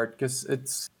start? Because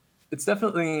it's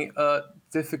definitely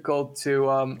difficult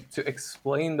to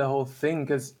explain the whole thing,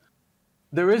 because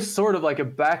there is sort of like a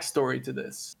backstory to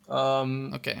this.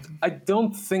 Okay. I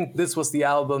don't think this was the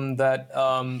album that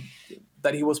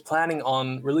he was planning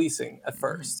on releasing at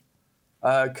first.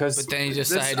 But then he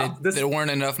decided there weren't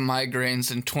enough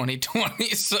migraines in 2020,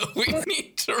 so we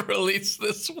need to release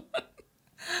this one.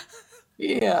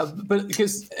 Yeah, but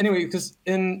because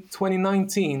in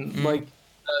 2019,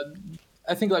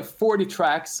 I think like 40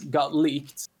 tracks got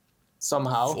leaked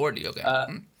somehow. 40, okay.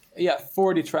 Yeah,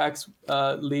 40 tracks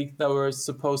leaked that were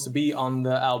supposed to be on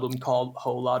the album called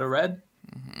Whole Lotta Red.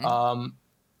 Mm-hmm.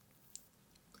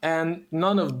 And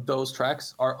none of those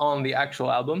tracks are on the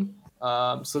actual album.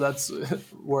 So that's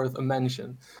worth a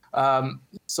mention.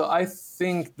 So I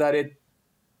think that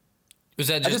Was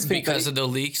that I just think because of the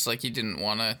leaks? Like, he didn't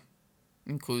want to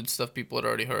include stuff people had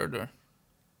already heard, or?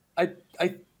 I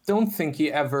don't think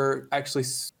he ever actually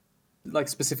like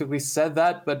specifically said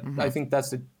that, but I think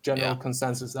that's the general Yeah.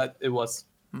 consensus that it was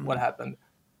what happened.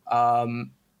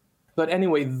 But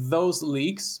anyway, those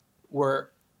leaks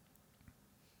were,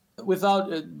 without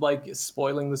like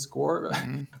spoiling the score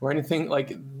or anything,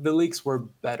 like the leaks were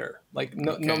better. Like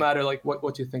no Okay. matter like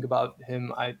what you think about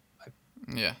him, I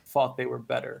Yeah. thought they were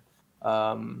better.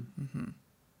 And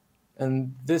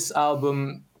this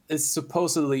album is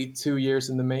supposedly 2 years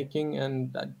in the making,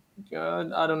 and I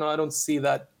don't know. I don't see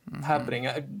that happening.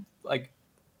 Like,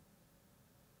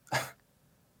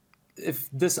 if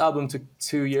this album took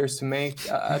 2 years to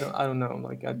make, I don't know.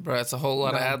 Like, Bro, it's a whole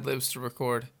lot of No. ad libs to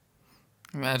record.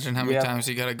 Imagine how many Yeah. times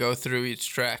you got to go through each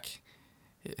track.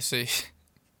 Yeah, see.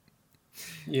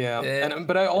 yeah. Yeah.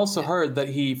 But I also heard that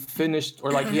he finished,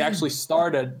 or like he actually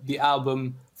started the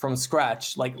album from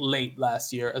scratch, like late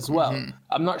last year as well.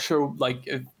 I'm not sure, like,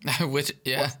 if, Which,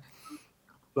 yeah.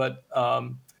 but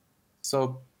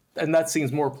so, and that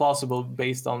seems more plausible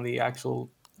based on the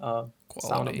actual sound of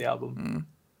Quality. the album.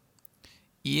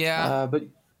 Yeah. But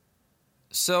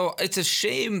So it's a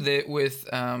shame that with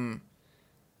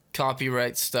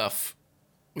copyright stuff,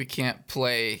 we can't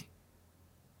play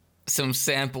some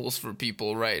samples for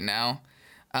people right now.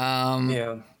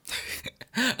 yeah.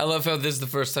 I love how this is the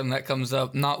first time that comes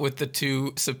up. Not with the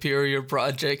two superior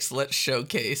projects. Let's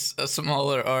showcase a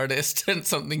smaller artist and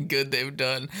something good they've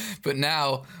done. But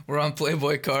now we're on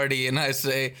Playboy Cardi, and I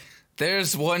say,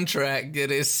 there's one track that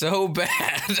is so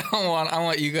bad. I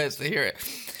want you guys to hear it.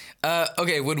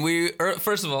 Okay, when we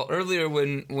first of all, earlier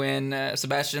when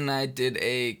Sebastian and I did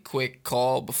a quick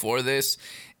call before this,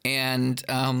 and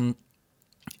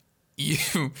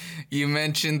you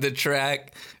mentioned the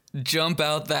track "Jump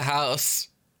Out the House."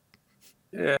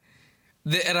 Yeah.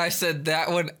 And I said that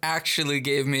one actually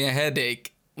gave me a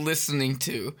headache listening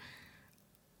to.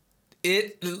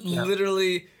 It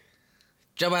literally,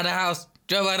 jump out of the house,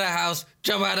 jump out of the house,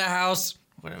 jump out of the house.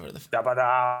 Whatever the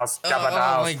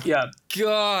Oh my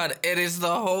God, it is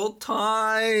the whole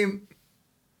time.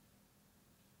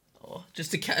 Oh,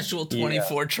 just a casual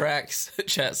 24 tracks,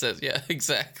 chat says. Yeah,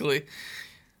 exactly.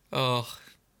 Oh,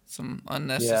 some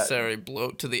unnecessary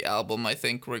bloat to the album, I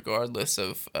think, regardless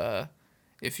of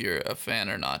if you're a fan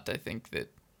or not. I think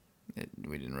that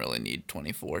we didn't really need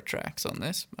 24 tracks on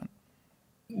this. But.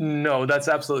 No, that's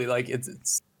absolutely, like,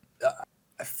 it's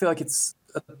I feel like it's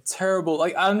a terrible,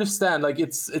 like, I understand, like,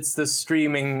 it's the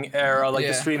streaming era, like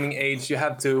the streaming age, you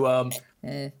have to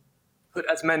put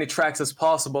as many tracks as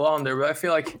possible on there, but I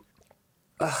feel like,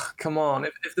 come on,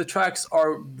 if the tracks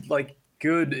are like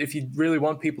good, if you really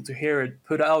want people to hear it,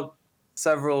 put out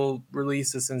several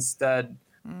releases instead.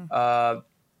 I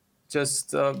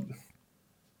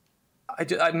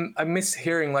miss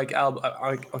hearing like album.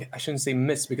 Okay, I shouldn't say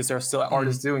miss because there are still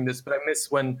artists doing this, but I miss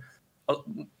when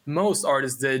most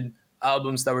artists did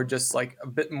albums that were just like a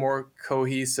bit more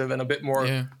cohesive and a bit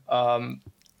more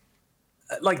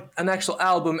like an actual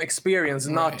album experience,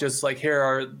 not just like here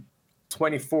are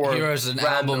 24. Here's an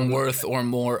random album worth or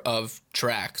more of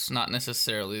tracks, not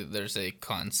necessarily there's a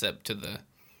concept to the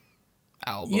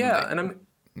album. And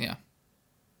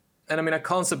I mean, a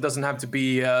concept doesn't have to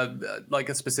be like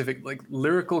a specific like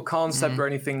lyrical concept or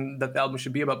anything that the album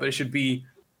should be about, but it should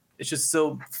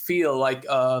still feel like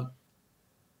a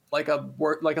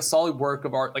solid work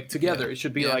of art, like together. It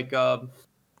should be like you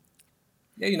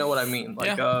know what I mean, like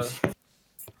I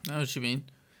know what you mean.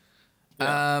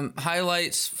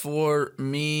 Highlights for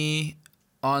me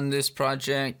on this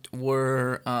project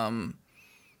were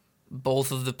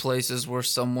both of the places where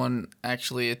someone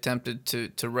actually attempted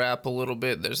to rap a little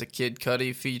bit. There's a Kid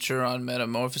Cudi feature on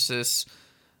Metamorphosis.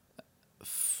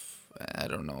 I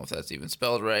don't know if that's even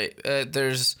spelled right.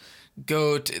 There's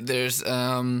Goat. There's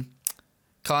Kanye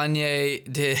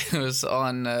was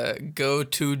on Go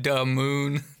to the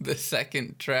Moon, the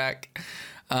second track.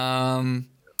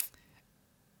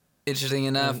 Interesting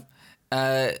enough.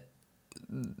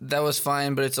 That was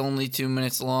fine, but it's only 2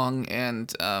 minutes long,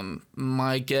 and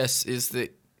my guess is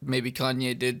that maybe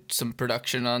Kanye did some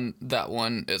production on that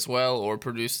one as well, or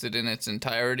produced it in its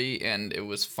entirety, and it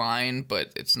was fine,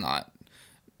 but it's not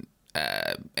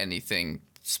anything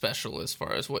special as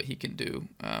far as what he can do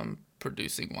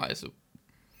producing-wise.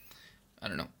 I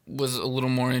don't know, was a little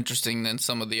more interesting than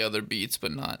some of the other beats,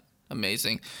 but not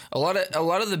amazing. A lot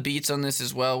of the beats on this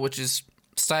as well, which is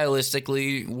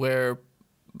stylistically where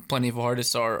plenty of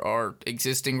artists are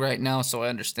existing right now, so I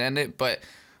understand it, but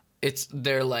it's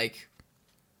literally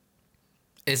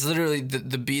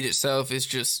the beat itself is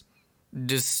just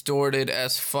distorted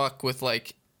as fuck with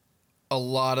like a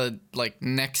lot of like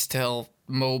Nextel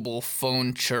mobile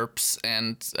phone chirps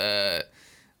and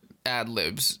ad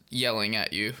libs yelling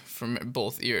at you from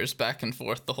both ears back and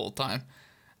forth the whole time.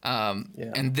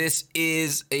 And this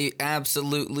is a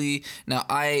absolutely, now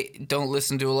I don't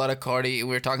listen to a lot of Cardi. We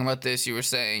were talking about this. You were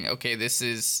saying, okay, this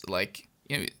is like,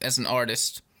 you know, as an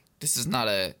artist, this is not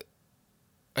a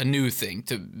new thing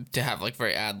to have like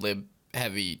very ad lib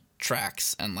heavy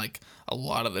tracks, and like a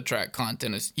lot of the track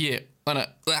content is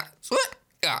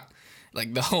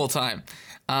like the whole time.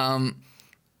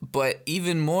 But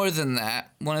even more than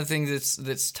that, one of the things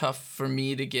that's tough for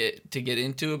me to get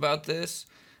into about this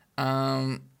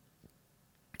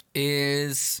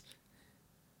is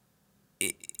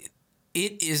it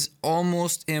is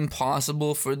almost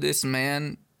impossible for this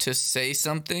man to say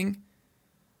something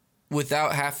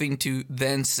without having to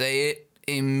then say it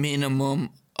a minimum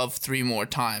of 3 more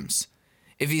times.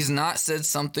 If he's not said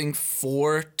something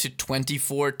 4 to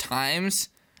 24 times,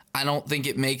 I don't think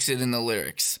it makes it in the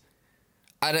lyrics.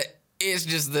 It's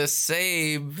just the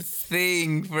same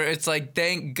thing. It's like,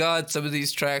 thank God some of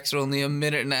these tracks are only a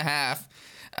minute and a half,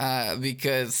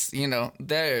 because, you know,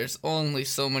 there's only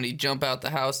so many jump out the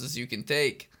houses you can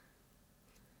take.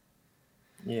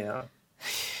 Yeah.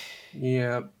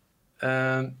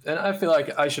 And I feel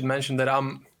like I should mention that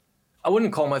I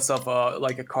wouldn't call myself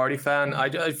like a Cardi fan.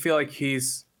 I feel like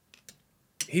he's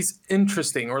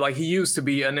interesting, or like he used to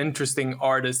be an interesting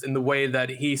artist in the way that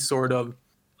he sort of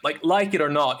like it or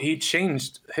not, he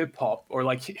changed hip hop, or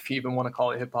like if you even want to call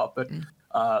it hip hop, but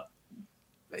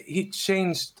he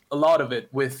changed a lot of it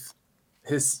with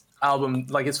his album,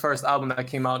 like his first album that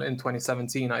came out in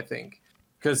 2017, I think,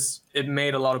 because it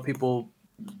made a lot of people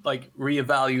like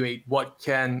reevaluate what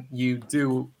can you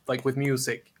do like with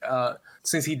music,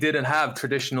 since he didn't have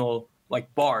traditional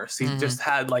like bars. He just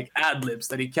had like ad libs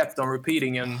that he kept on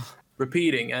repeating,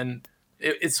 and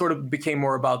it sort of became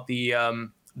more about the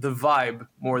vibe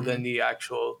more than the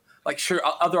actual, like, sure,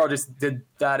 other artists did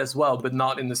that as well, but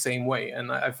not in the same way.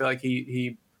 And I feel like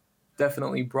he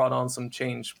definitely brought on some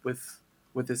change with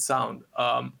his sound.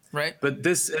 Right. But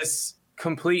this is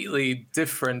completely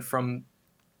different from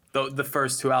the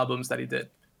first 2 albums that he did.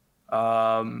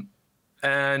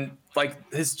 And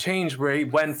like his change, where he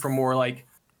went from more like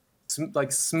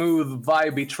smooth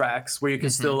vibey tracks where you can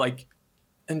still like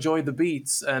enjoy the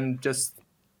beats and just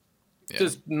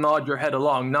nod your head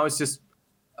along. Now it's just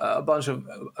a bunch of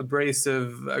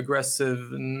abrasive,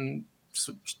 aggressive, and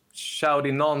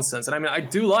shouty nonsense. And I mean, I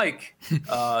do like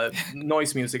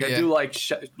noise music. I do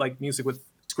like music with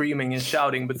screaming and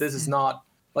shouting, but this is not,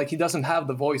 like, he doesn't have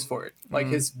the voice for it. Like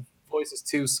his voice is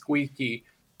too squeaky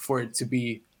for it to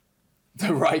be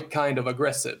the right kind of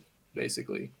aggressive,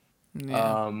 basically.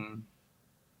 Yeah.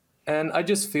 And I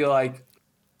just feel like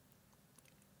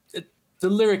the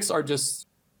lyrics are just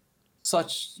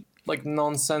such like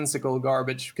nonsensical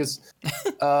garbage, because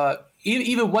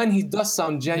even when he does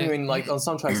sound genuine, like on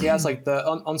some tracks, he has like the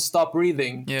on Stop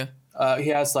Breathing. Yeah. He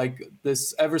has like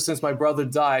this, ever since my brother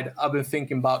died, I've been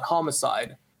thinking about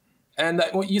homicide. And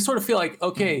that, you sort of feel like,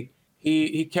 okay,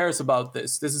 he cares about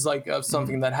this. This is like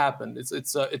something that happened.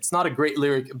 It's not a great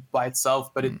lyric by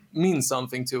itself, but it means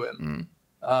something to him.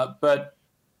 But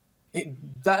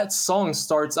that song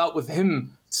starts out with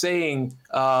him saying,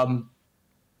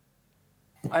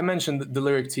 I mentioned the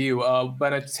lyric to you,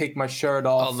 when I take my shirt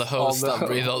off, all the hoes stop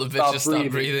breathing, all the bitches stop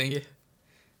breathing.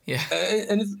 Yeah.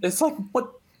 And it's like,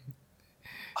 what?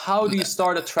 How do you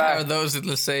start a track? Are those in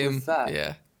the same? With that?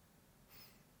 Yeah.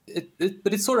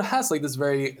 But it sort of has like this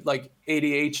very like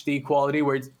ADHD quality,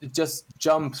 where it just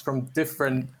jumps from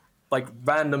different like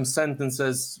random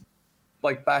sentences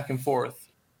like back and forth.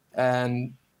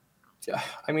 And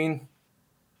I mean,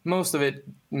 most of it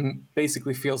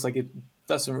basically feels like it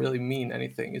doesn't really mean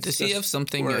anything. It's Does he have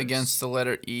something words against the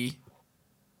letter E?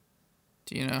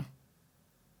 Do you know?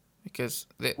 Because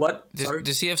what?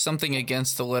 Does he have something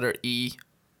against the letter E?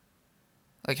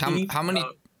 Like how many?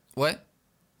 What?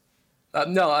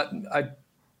 No, I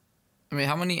mean,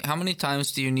 how many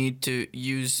times do you need to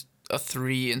use a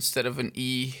 3 instead of an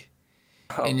E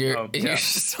in your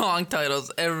song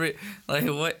titles?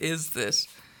 What is this?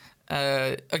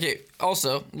 Okay.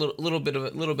 Also, little bit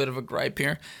of a gripe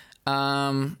here.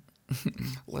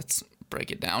 Let's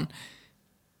break it down.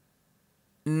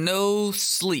 No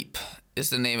Sleep is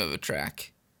the name of a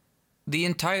track. The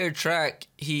entire track,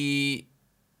 he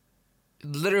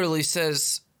literally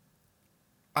says,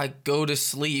 I go to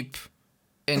sleep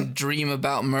and dream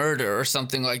about murder, or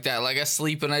something like that. Like, I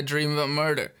sleep and I dream about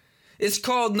murder. It's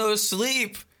called No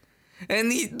Sleep.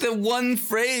 And the one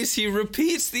phrase he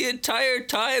repeats the entire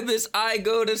time is, I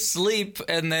go to sleep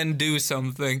and then do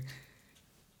something.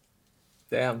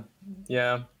 Damn.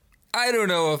 Yeah. I don't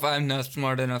know if I'm not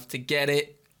smart enough to get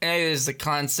it. It is a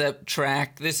concept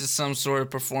track. This is some sort of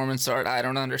performance art I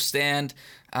don't understand.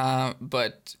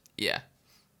 But yeah.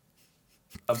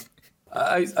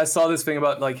 I saw this thing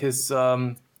about like his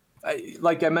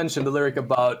like I mentioned the lyric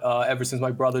about ever since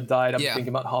my brother died, I'm Yeah. thinking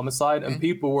about homicide, and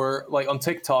people were like on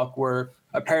TikTok were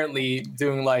apparently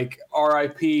doing like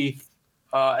R.I.P.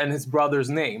 And his brother's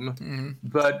name,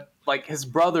 but like his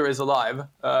brother is alive,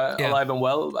 Yeah. alive and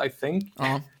well, I think,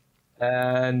 Uh-huh.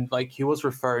 and like he was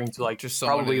referring to like Just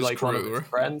someone in probably his like one of crew. his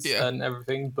friends Yeah. and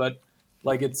everything, but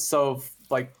like it's so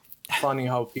like funny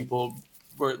how people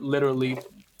were literally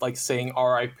like saying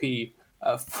R.I.P.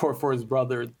 For his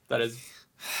brother that is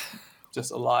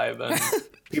just alive, and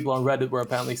people on Reddit were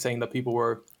apparently saying that people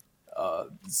were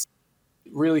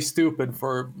really stupid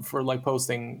for like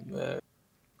posting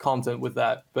content with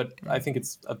that. But I think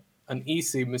it's an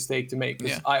easy mistake to make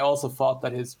because Yeah. I also thought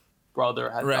that his brother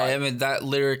had Right. died. I mean, that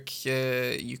lyric,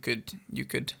 you could,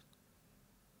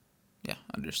 yeah,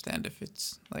 understand if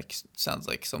it's like, sounds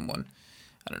like someone,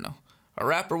 I don't know, a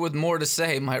rapper with more to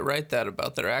say might write that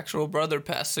about their actual brother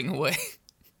passing away.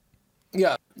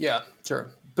 Yeah,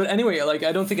 sure. But anyway, like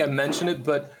I don't think I mentioned it,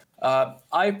 but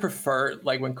I prefer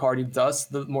like when Cardi does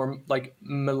the more like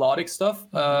melodic stuff.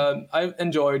 I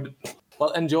enjoyed.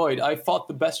 I thought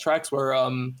the best tracks were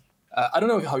I don't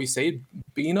know how you say it,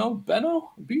 Yeah,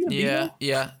 Bino.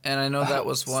 yeah, and I know that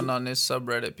was one on his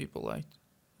subreddit people liked.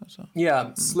 So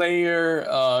Yeah, Slayer,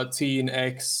 Teen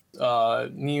X,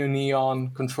 Neo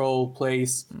Neon, Control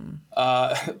Place,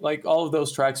 like all of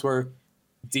those tracks were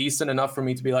decent enough for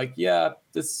me to be like, yeah,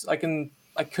 this I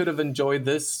could have enjoyed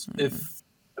this if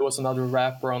there was another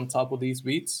rapper on top of these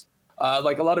beats.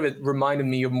 Like a lot of it reminded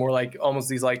me of more like almost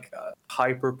these like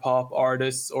hyper pop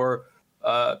artists or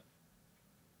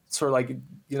sort of like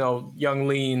Young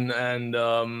Lean and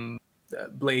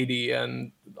Blady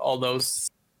and all those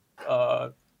uh,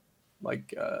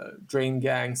 like Drain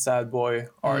Gang, Sad Boy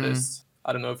artists.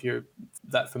 I don't know if you're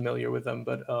that familiar with them,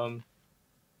 but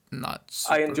not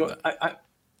I super. enjoy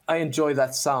I enjoy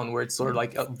that sound where it's sort of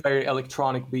like a very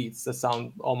electronic beats that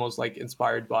sound almost like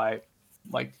inspired by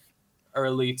like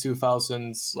early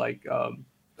 2000s like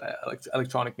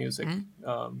electronic music,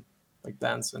 like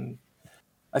dance, and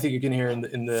I think you can hear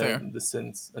Fair. the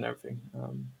synths and everything.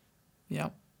 Yeah.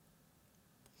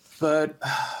 But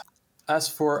as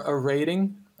for a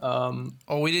rating,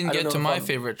 Oh, we didn't I don't get know to if my I'm-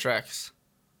 favorite tracks.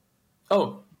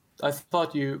 Oh, I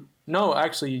thought you. No,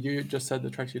 actually, you just said the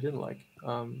tracks you didn't like.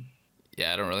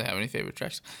 Yeah, I don't really have any favorite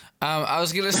tracks. I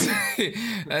was gonna say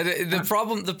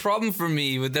the problem for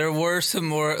me, there were some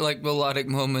more like melodic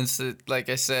moments that, like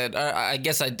I said, I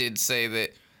guess I did say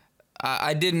that.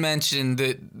 I did mention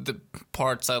that the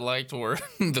parts I liked were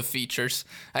the features.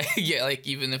 Yeah, like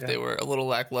even if they were a little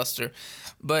lackluster,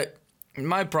 but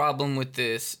my problem with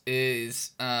this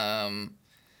is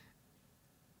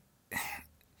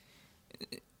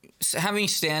having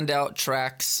standout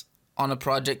tracks on a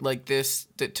project like this.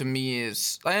 That to me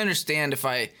is, I understand if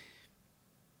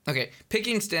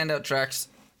picking standout tracks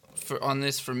on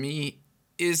this for me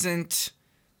isn't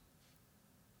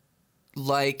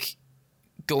like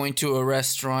going to a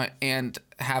restaurant and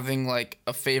having like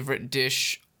a favorite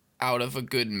dish out of a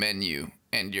good menu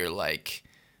and you're like,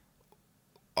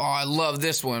 oh, I love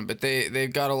this one, but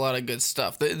they've got a lot of good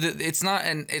stuff. It's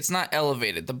not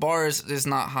elevated. The bar is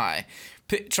not high.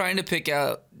 Trying to pick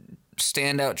out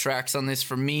standout tracks on this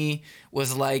for me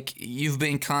was like you've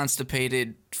been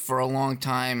constipated for a long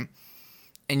time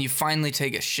and you finally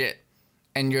take a shit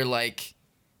and you're like,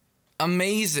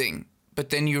 amazing, but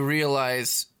then you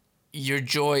realize your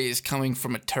joy is coming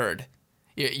from a turd.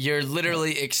 You're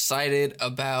literally excited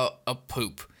about a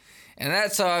poop. And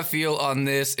that's how I feel on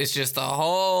this. It's just a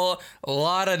whole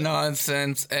lot of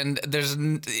nonsense. And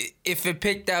if it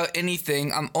picked out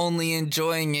anything, I'm only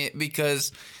enjoying it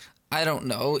because, I don't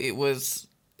know, it was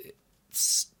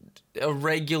a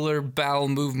regular bowel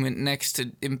movement next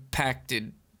to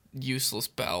impacted useless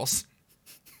bowels.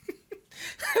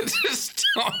 I just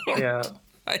don't. Yeah.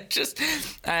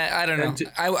 I don't know.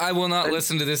 I will not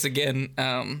listen to this again.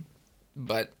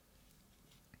 But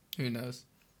who knows?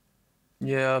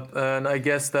 Yeah, and I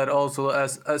guess that also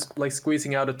as like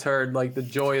squeezing out a turd, like the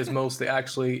joy is mostly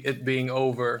actually it being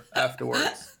over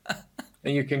afterwards,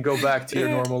 and you can go back to your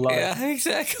normal life. Yeah,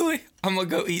 exactly. I'm gonna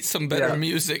go eat some better Yeah.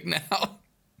 music now.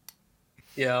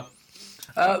 Yeah.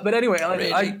 But anyway,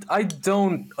 I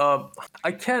don't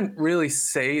I can't really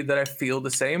say that I feel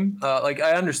the same. Like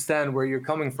I understand where you're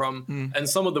coming from, and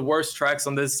some of the worst tracks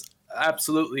on this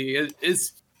absolutely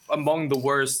is among the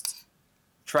worst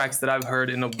tracks that I've heard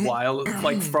in a while,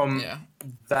 like from Yeah.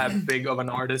 that big of an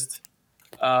artist.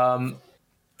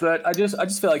 But I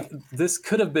just feel like this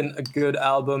could have been a good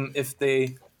album if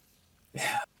they,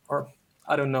 or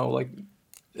I don't know, like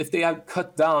if they had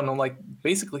cut down on like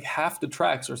basically half the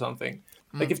tracks or something.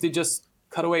 Like if they just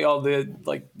cut away all the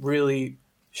like really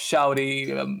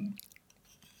shouty,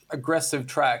 aggressive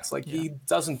tracks. Like he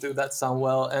doesn't do that sound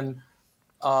well. And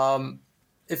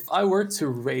if I were to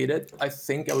rate it, I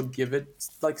think I would give it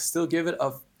like still give it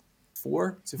a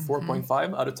 4 to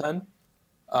 4.5 out of 10.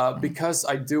 Because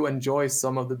I do enjoy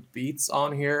some of the beats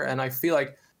on here, and I feel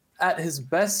like at his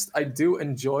best, I do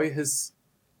enjoy his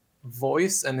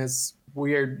voice and his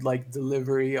weird like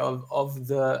delivery of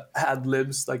the ad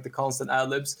libs, like the constant ad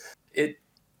libs. It,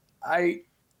 I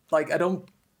like,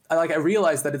 I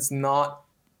realize that it's not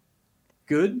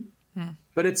good,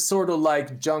 but it's sort of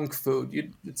like junk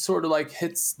food. It sort of like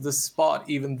hits the spot,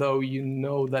 even though you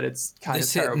know that it's kind of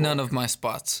This hit terrible. none of my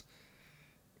spots.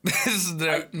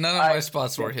 None of my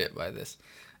spots were hit by this.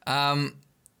 I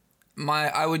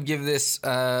would give this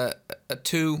a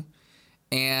 2,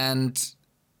 and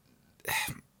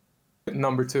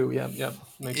Number 2, yeah,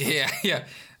 makes sense. yeah.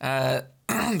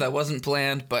 That wasn't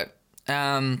planned, but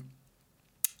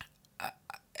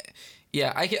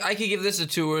yeah, I could give this a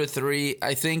 2 or a 3.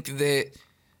 I think that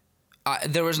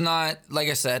there was not, like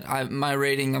I said, my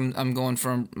rating. I'm going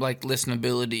from like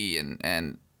listenability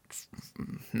and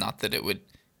not that it would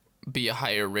be a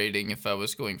higher rating if I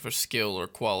was going for skill or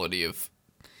quality of.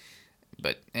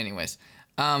 But anyways,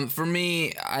 for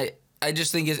me, I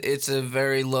just think it's a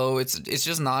very low. It's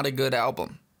just not a good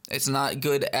album. It's not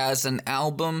good as an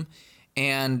album,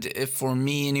 and for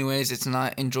me, anyways, it's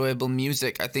not enjoyable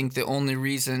music. I think the only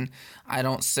reason I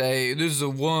don't say this is a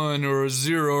 1 or a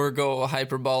 0 or go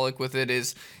hyperbolic with it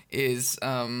is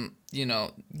giving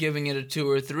it a 2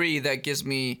 or 3. That gives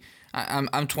me.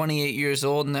 I'm 28 years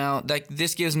old now.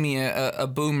 This gives me a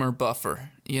boomer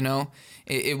buffer.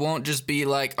 It won't just be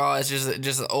like, oh, it's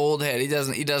just an old head.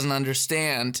 He doesn't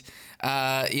understand.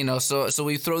 So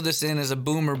we throw this in as a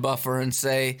boomer buffer and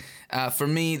say, for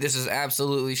me, this is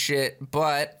absolutely shit.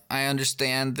 But I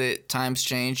understand that times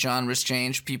change, genres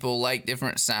change, people like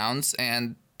different sounds,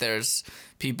 and there's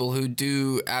people who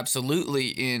do absolutely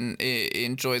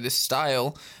enjoy this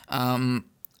style.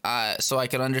 So I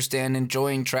could understand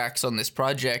enjoying tracks on this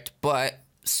project, but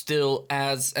still,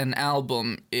 as an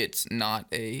album, it's not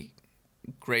a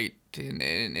great in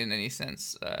any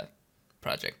sense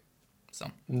project. So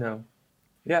No.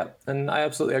 Yeah, and I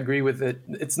absolutely agree with it.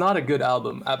 It's not a good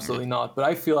album, absolutely not. But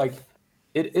I feel like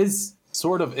it is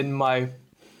sort of in my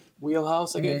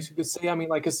wheelhouse, I guess you could say. I mean,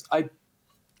 like, 'cause I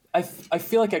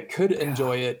feel like I could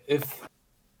enjoy it if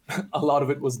a lot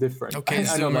of it was different. Okay,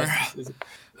 I know Zoomer.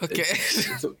 Okay.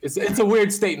 It's a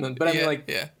weird statement, but I mean, like,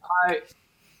 yeah. I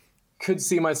could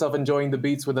see myself enjoying the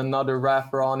beats with another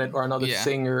rapper on it or another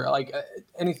singer, like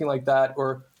anything like that.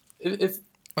 Or if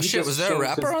oh shit, was there a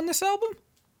rapper on this album?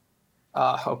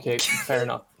 Okay, fair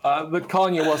enough. But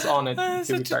Kanye was on it. To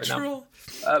be fair now.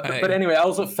 But anyway, I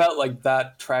also felt like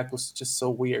that track was just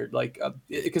so weird, like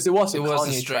because it was a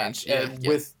Kanye track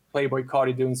with Playboi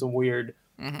Carti doing some weird,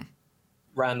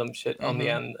 random shit on the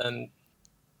end, and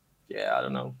yeah, I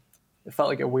don't know, it felt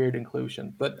like a weird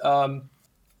inclusion. But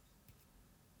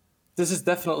this is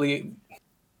definitely.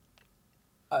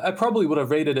 I probably would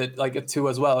have rated it like a 2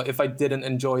 as well if I didn't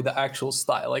enjoy the actual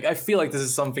style. Like, I feel like this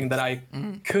is something that I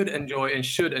could enjoy and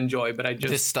should enjoy, but I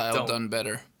just this style don't. Done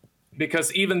better.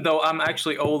 Because even though I'm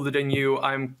actually older than you,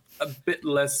 I'm a bit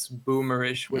less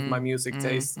boomerish with my music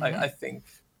taste, I think.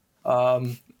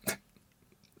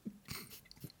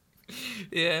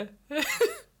 Yeah,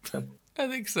 I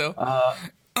think so.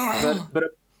 But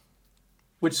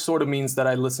which sort of means that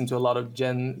I listen to a lot of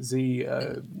Gen Z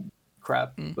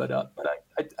crap, but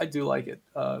I do like it.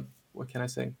 What can I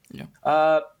say? Yeah.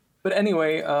 But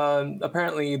anyway,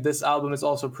 apparently this album is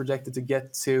also projected to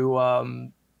get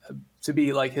to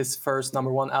be like his first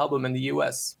 #1 album in the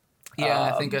US. Yeah,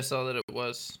 I think I saw that it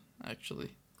was actually.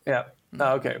 Yeah.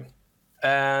 Okay.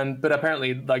 But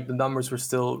apparently, like, the numbers were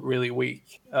still really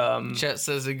weak. Chat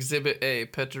says Exhibit A,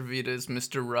 Petrovita's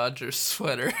Mr. Rogers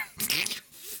sweater.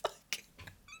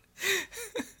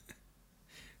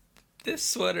 This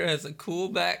sweater has a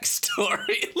cool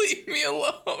backstory. Leave me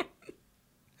alone.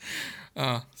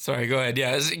 Oh, sorry. Go ahead.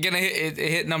 Yeah, is it gonna hit? It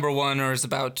hit #1 or is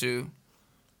about to?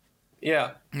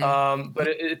 Yeah. But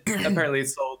it apparently it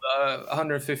sold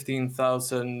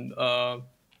 115,000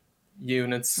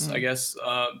 units, I guess,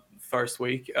 first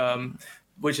week,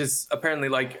 which is apparently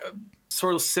like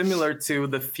sort of similar to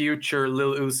the future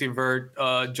Lil Uzi Vert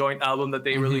joint album that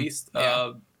they released.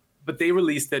 Yeah. But they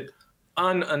released it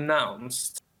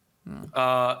unannounced.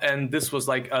 And this was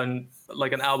like an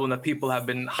album that people have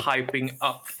been hyping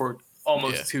up for Yeah.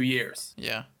 almost 2 years.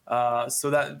 Yeah. So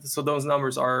those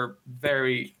numbers are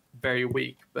very, very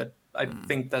weak. But I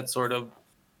think that sort of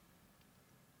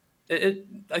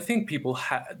I think people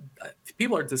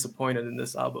are disappointed in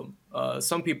this album.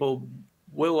 Some people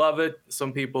will love it.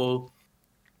 Some people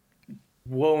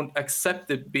won't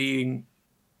accept it being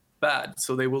bad,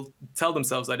 so they will tell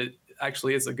themselves that it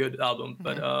actually is a good album.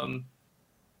 But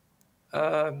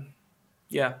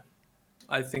yeah,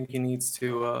 I think he needs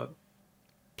to.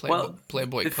 Well,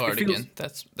 Playboy it Cardigan.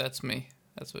 feels That's me.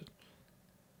 That's what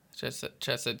Chess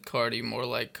said. Cardi, more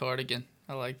like cardigan.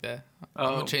 I like that.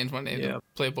 I'm gonna change my name yeah, to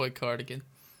Playboy Cardigan.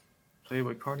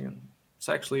 Playboy Cardigan. It's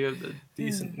actually a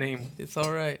decent name. It's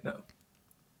all right. No.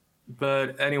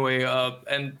 But anyway,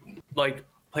 and like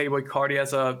Playboy Cardi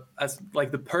as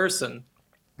like the person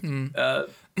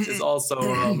is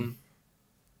also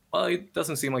well, he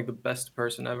doesn't seem like the best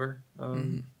person ever.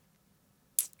 I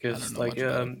Because don't know much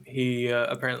about him. he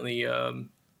apparently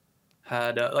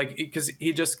had like because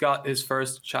he just got his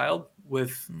first child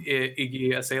with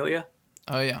Iggy Azalea.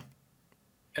 Oh yeah.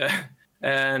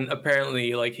 And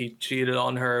apparently like he cheated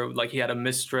on her, like he had a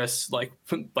mistress like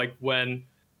like when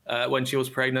she was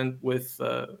pregnant with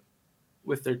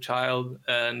their child,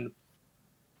 and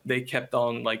they kept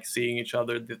on like seeing each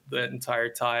other the entire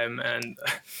time, and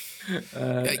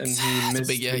and Yikes. It's a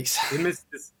big yikes.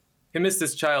 he missed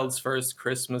his child's first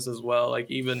Christmas as well. Like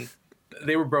even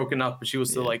they were broken up, but she was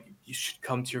still like, you should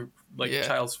come to your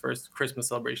child's first Christmas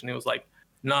celebration. He was like,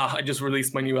 nah, I just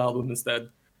released my new album instead.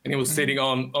 And he was sitting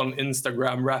on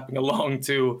Instagram rapping along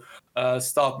to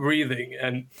Stop Breathing.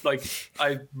 And like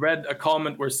I read a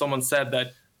comment where someone said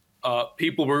that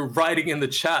people were writing in the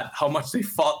chat how much they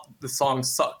thought the song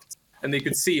sucked. And they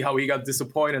could see how he got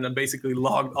disappointed and basically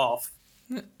logged off.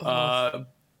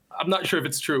 I'm not sure if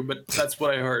it's true, but that's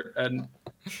what I heard. And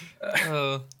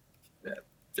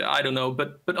I don't know.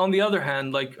 But on the other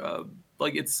hand, like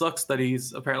it sucks that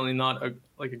he's apparently not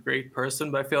a great person.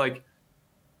 But I feel like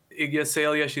Iggy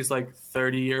Azalea, she's like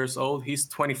 30 years old. He's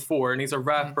 24, and he's a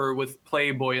rapper with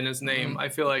Playboy in his name. I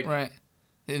feel like right.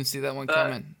 Didn't see that one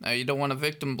coming. You don't want to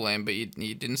victim blame, but you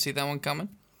didn't see that one coming.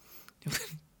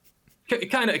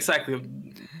 Kind of exactly.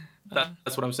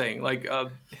 That's what I'm saying. Like,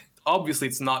 obviously,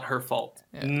 it's not her fault.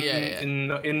 In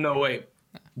no way.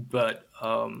 But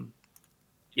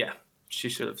yeah, she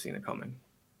should have seen it coming.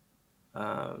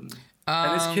 And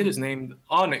this kid is named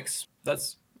Onyx.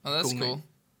 That's cool.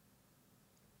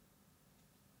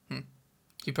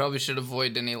 You probably should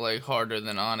avoid any like harder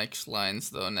than Onyx lines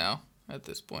though. Now at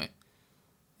this point,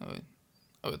 I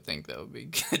would think that would be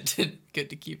good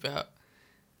to keep out.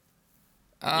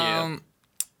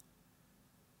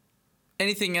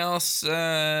 Anything else?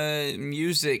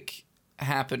 Music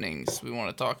happenings we want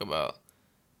to talk about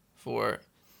for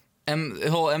the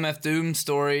whole MF Doom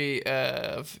story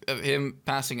of him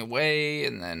passing away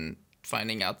and then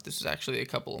finding out this was actually a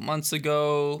couple of months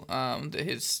ago, that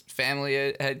his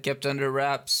family had kept under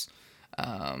wraps,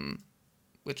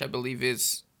 which I believe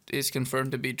is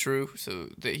confirmed to be true. So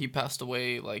that he passed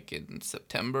away like in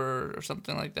September or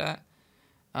something like that,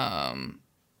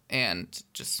 and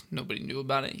just nobody knew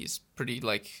about it. He's pretty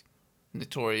like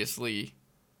notoriously,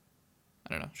 I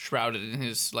don't know, shrouded in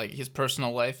his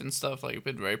personal life and stuff. Like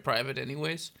been very private,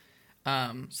 anyways.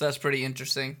 So that's pretty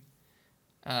interesting.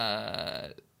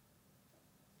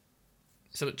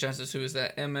 So, Chances, who is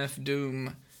that? MF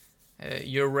Doom,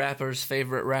 your rapper's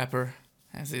favorite rapper,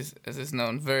 as is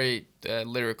known. Very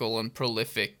lyrical and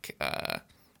prolific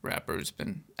rapper who's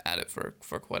been at it for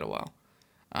quite a while.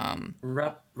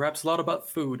 Raps a lot about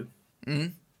food.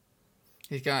 Mm-hmm.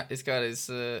 He's got his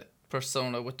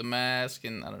persona with the mask,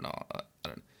 and I don't know.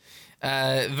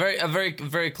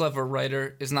 Very clever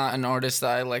writer. Is not an artist that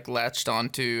I like latched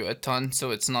onto a ton,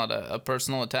 so it's not a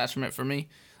personal attachment for me.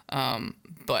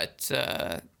 But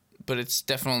it's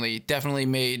definitely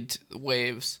made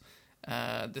waves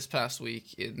this past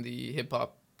week in the hip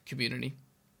hop community.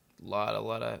 A lot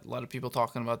of people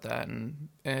talking about that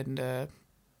and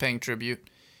paying tribute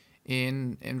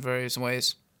in various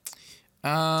ways.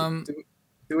 Do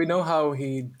we know how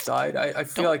he died? I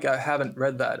feel like I haven't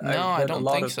read that. No, I don't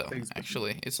think so.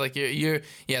 Actually, it's like you're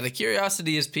the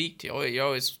curiosity is piqued. You're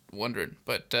always wondering,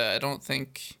 but I don't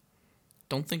think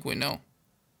we know.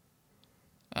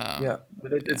 But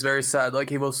it's very sad. Like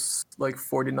he was like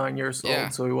 49 years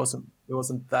old, so he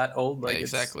wasn't that old. Like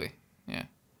exactly. Yeah.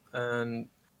 And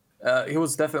he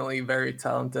was definitely very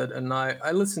talented, and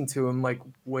I listened to him like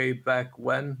way back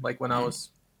when I was,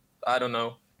 I don't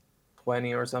know,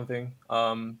 20 or something.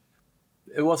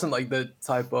 It wasn't like the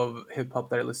type of hip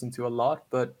hop that I listened to a lot,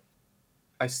 but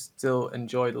I still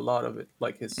enjoyed a lot of it,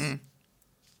 like his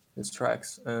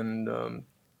tracks, and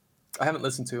I haven't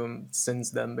listened to him since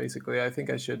then. Basically, I think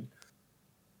I should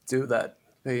do that,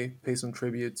 pay some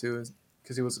tribute to,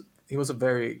 because he was a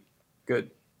very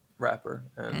good rapper,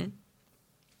 and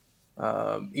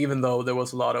even though there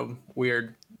was a lot of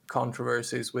weird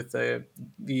controversies with the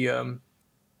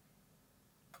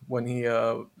when he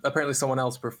apparently someone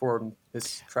else performed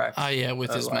his track. Yeah,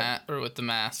 with his or with the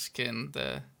mask and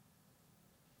the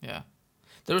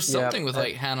there was something with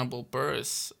like Hannibal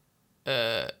Buress,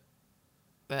 the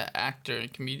actor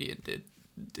and comedian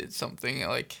did something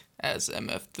like as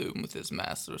MF Doom with his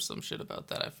mask or some shit about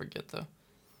that. I forget though.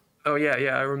 Oh yeah,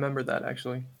 I remember that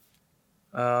actually.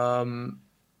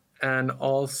 And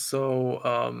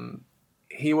also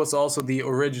he was also the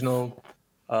original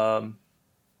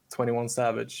 21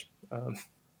 Savage.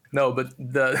 No, but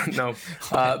no.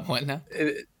 What now?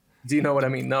 Do you know what I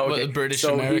mean? No, okay. What, the British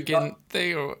American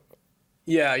thing or?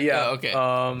 Yeah. Oh, okay.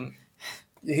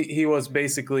 He was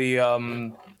basically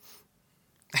the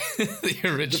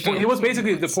original. He was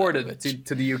basically deported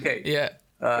to the UK. Yeah.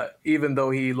 Even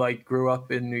though he like grew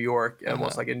up in New York and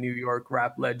was like a New York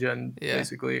rap legend,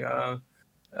 basically.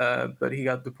 But he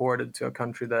got deported to a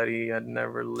country that he had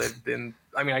never lived in.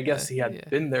 I mean, I guess he had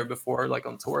been there before, like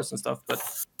on tours and stuff, but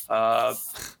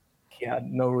he had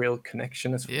no real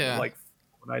connection as like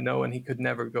what I know, and he could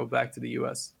never go back to the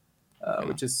US,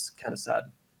 which is kind of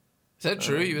sad. Is that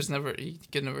true? He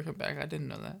could never come back. I didn't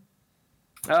know that.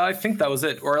 I think that was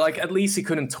it, or like at least he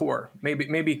couldn't tour.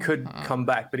 Maybe he could come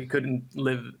back, but he couldn't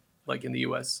live like in the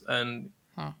US, and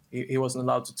he wasn't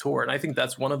allowed to tour. And I think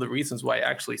that's one of the reasons why I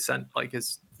actually sent like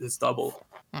his double.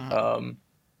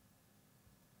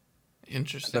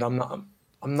 Interesting. But I'm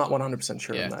not 100%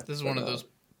 sure on that. This is one of those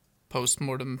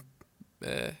post-mortem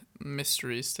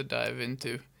mysteries to dive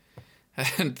into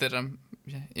that I'm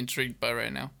intrigued by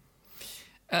right now.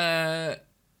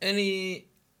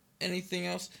 Anything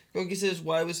else? Goki says,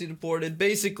 why was he deported?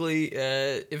 Basically,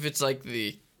 if it's like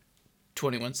the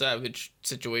 21 Savage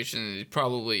situation, he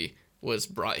probably was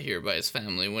brought here by his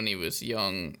family when he was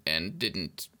young and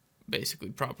didn't basically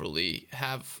properly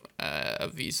have a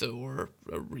visa or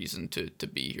a reason to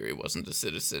be here. He wasn't a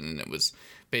citizen, and it was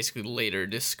basically later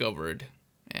discovered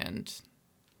and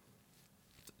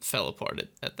fell apart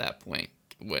at that point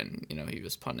when, you know, he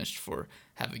was punished for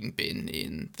having been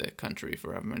in the country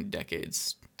for how many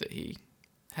decades that he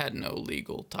had no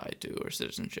legal tie to or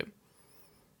citizenship.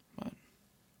 But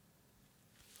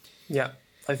yeah,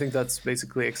 I think that's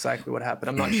basically exactly what happened.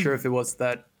 I'm not sure if it was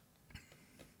that.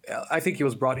 I think he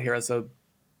was brought here as a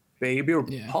baby, or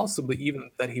possibly even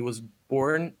that he was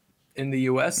born in the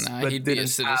U.S. but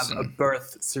didn't have a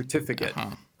birth certificate.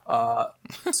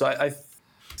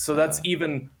 So that's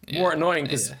even more annoying,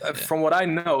 because from what I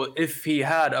know, if he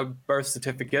had a birth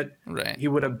certificate, he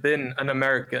would have been an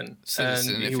American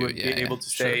citizen, and he would be able to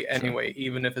stay anyway,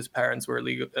 even if his parents were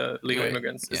legal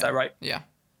immigrants. Is that right? Yeah.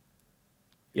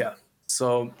 Yeah.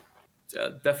 So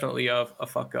definitely a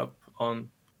fuck up on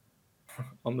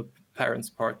the parents'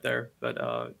 part there, but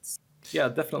it's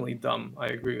definitely dumb. I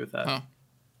agree with that.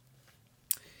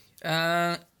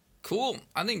 Cool.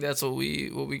 I think that's what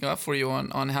we got for you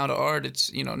on How to Art.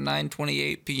 It's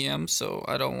 9:28 p.m. so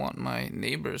I don't want my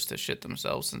neighbors to shit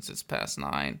themselves since it's past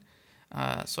 9.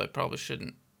 So I probably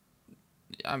shouldn't.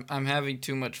 I'm having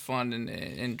too much fun and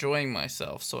enjoying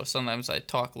myself. So sometimes I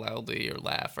talk loudly or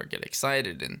laugh or get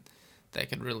excited, and that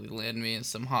could really land me in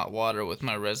some hot water with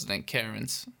my resident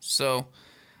Karens. So,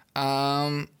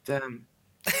 damn.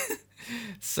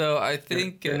 So I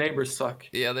think your neighbors suck.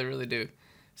 Yeah, they really do.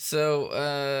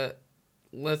 So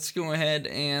let's go ahead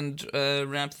and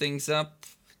wrap things up.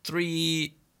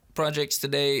 3 projects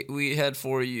today we had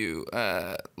for you.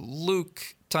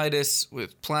 Luke Titus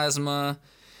with Plasma,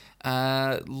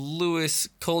 Lewis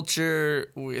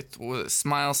Culture with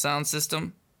Smile Sound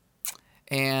System,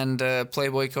 and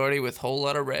Playboy Cardi with Whole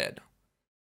Lotta Red.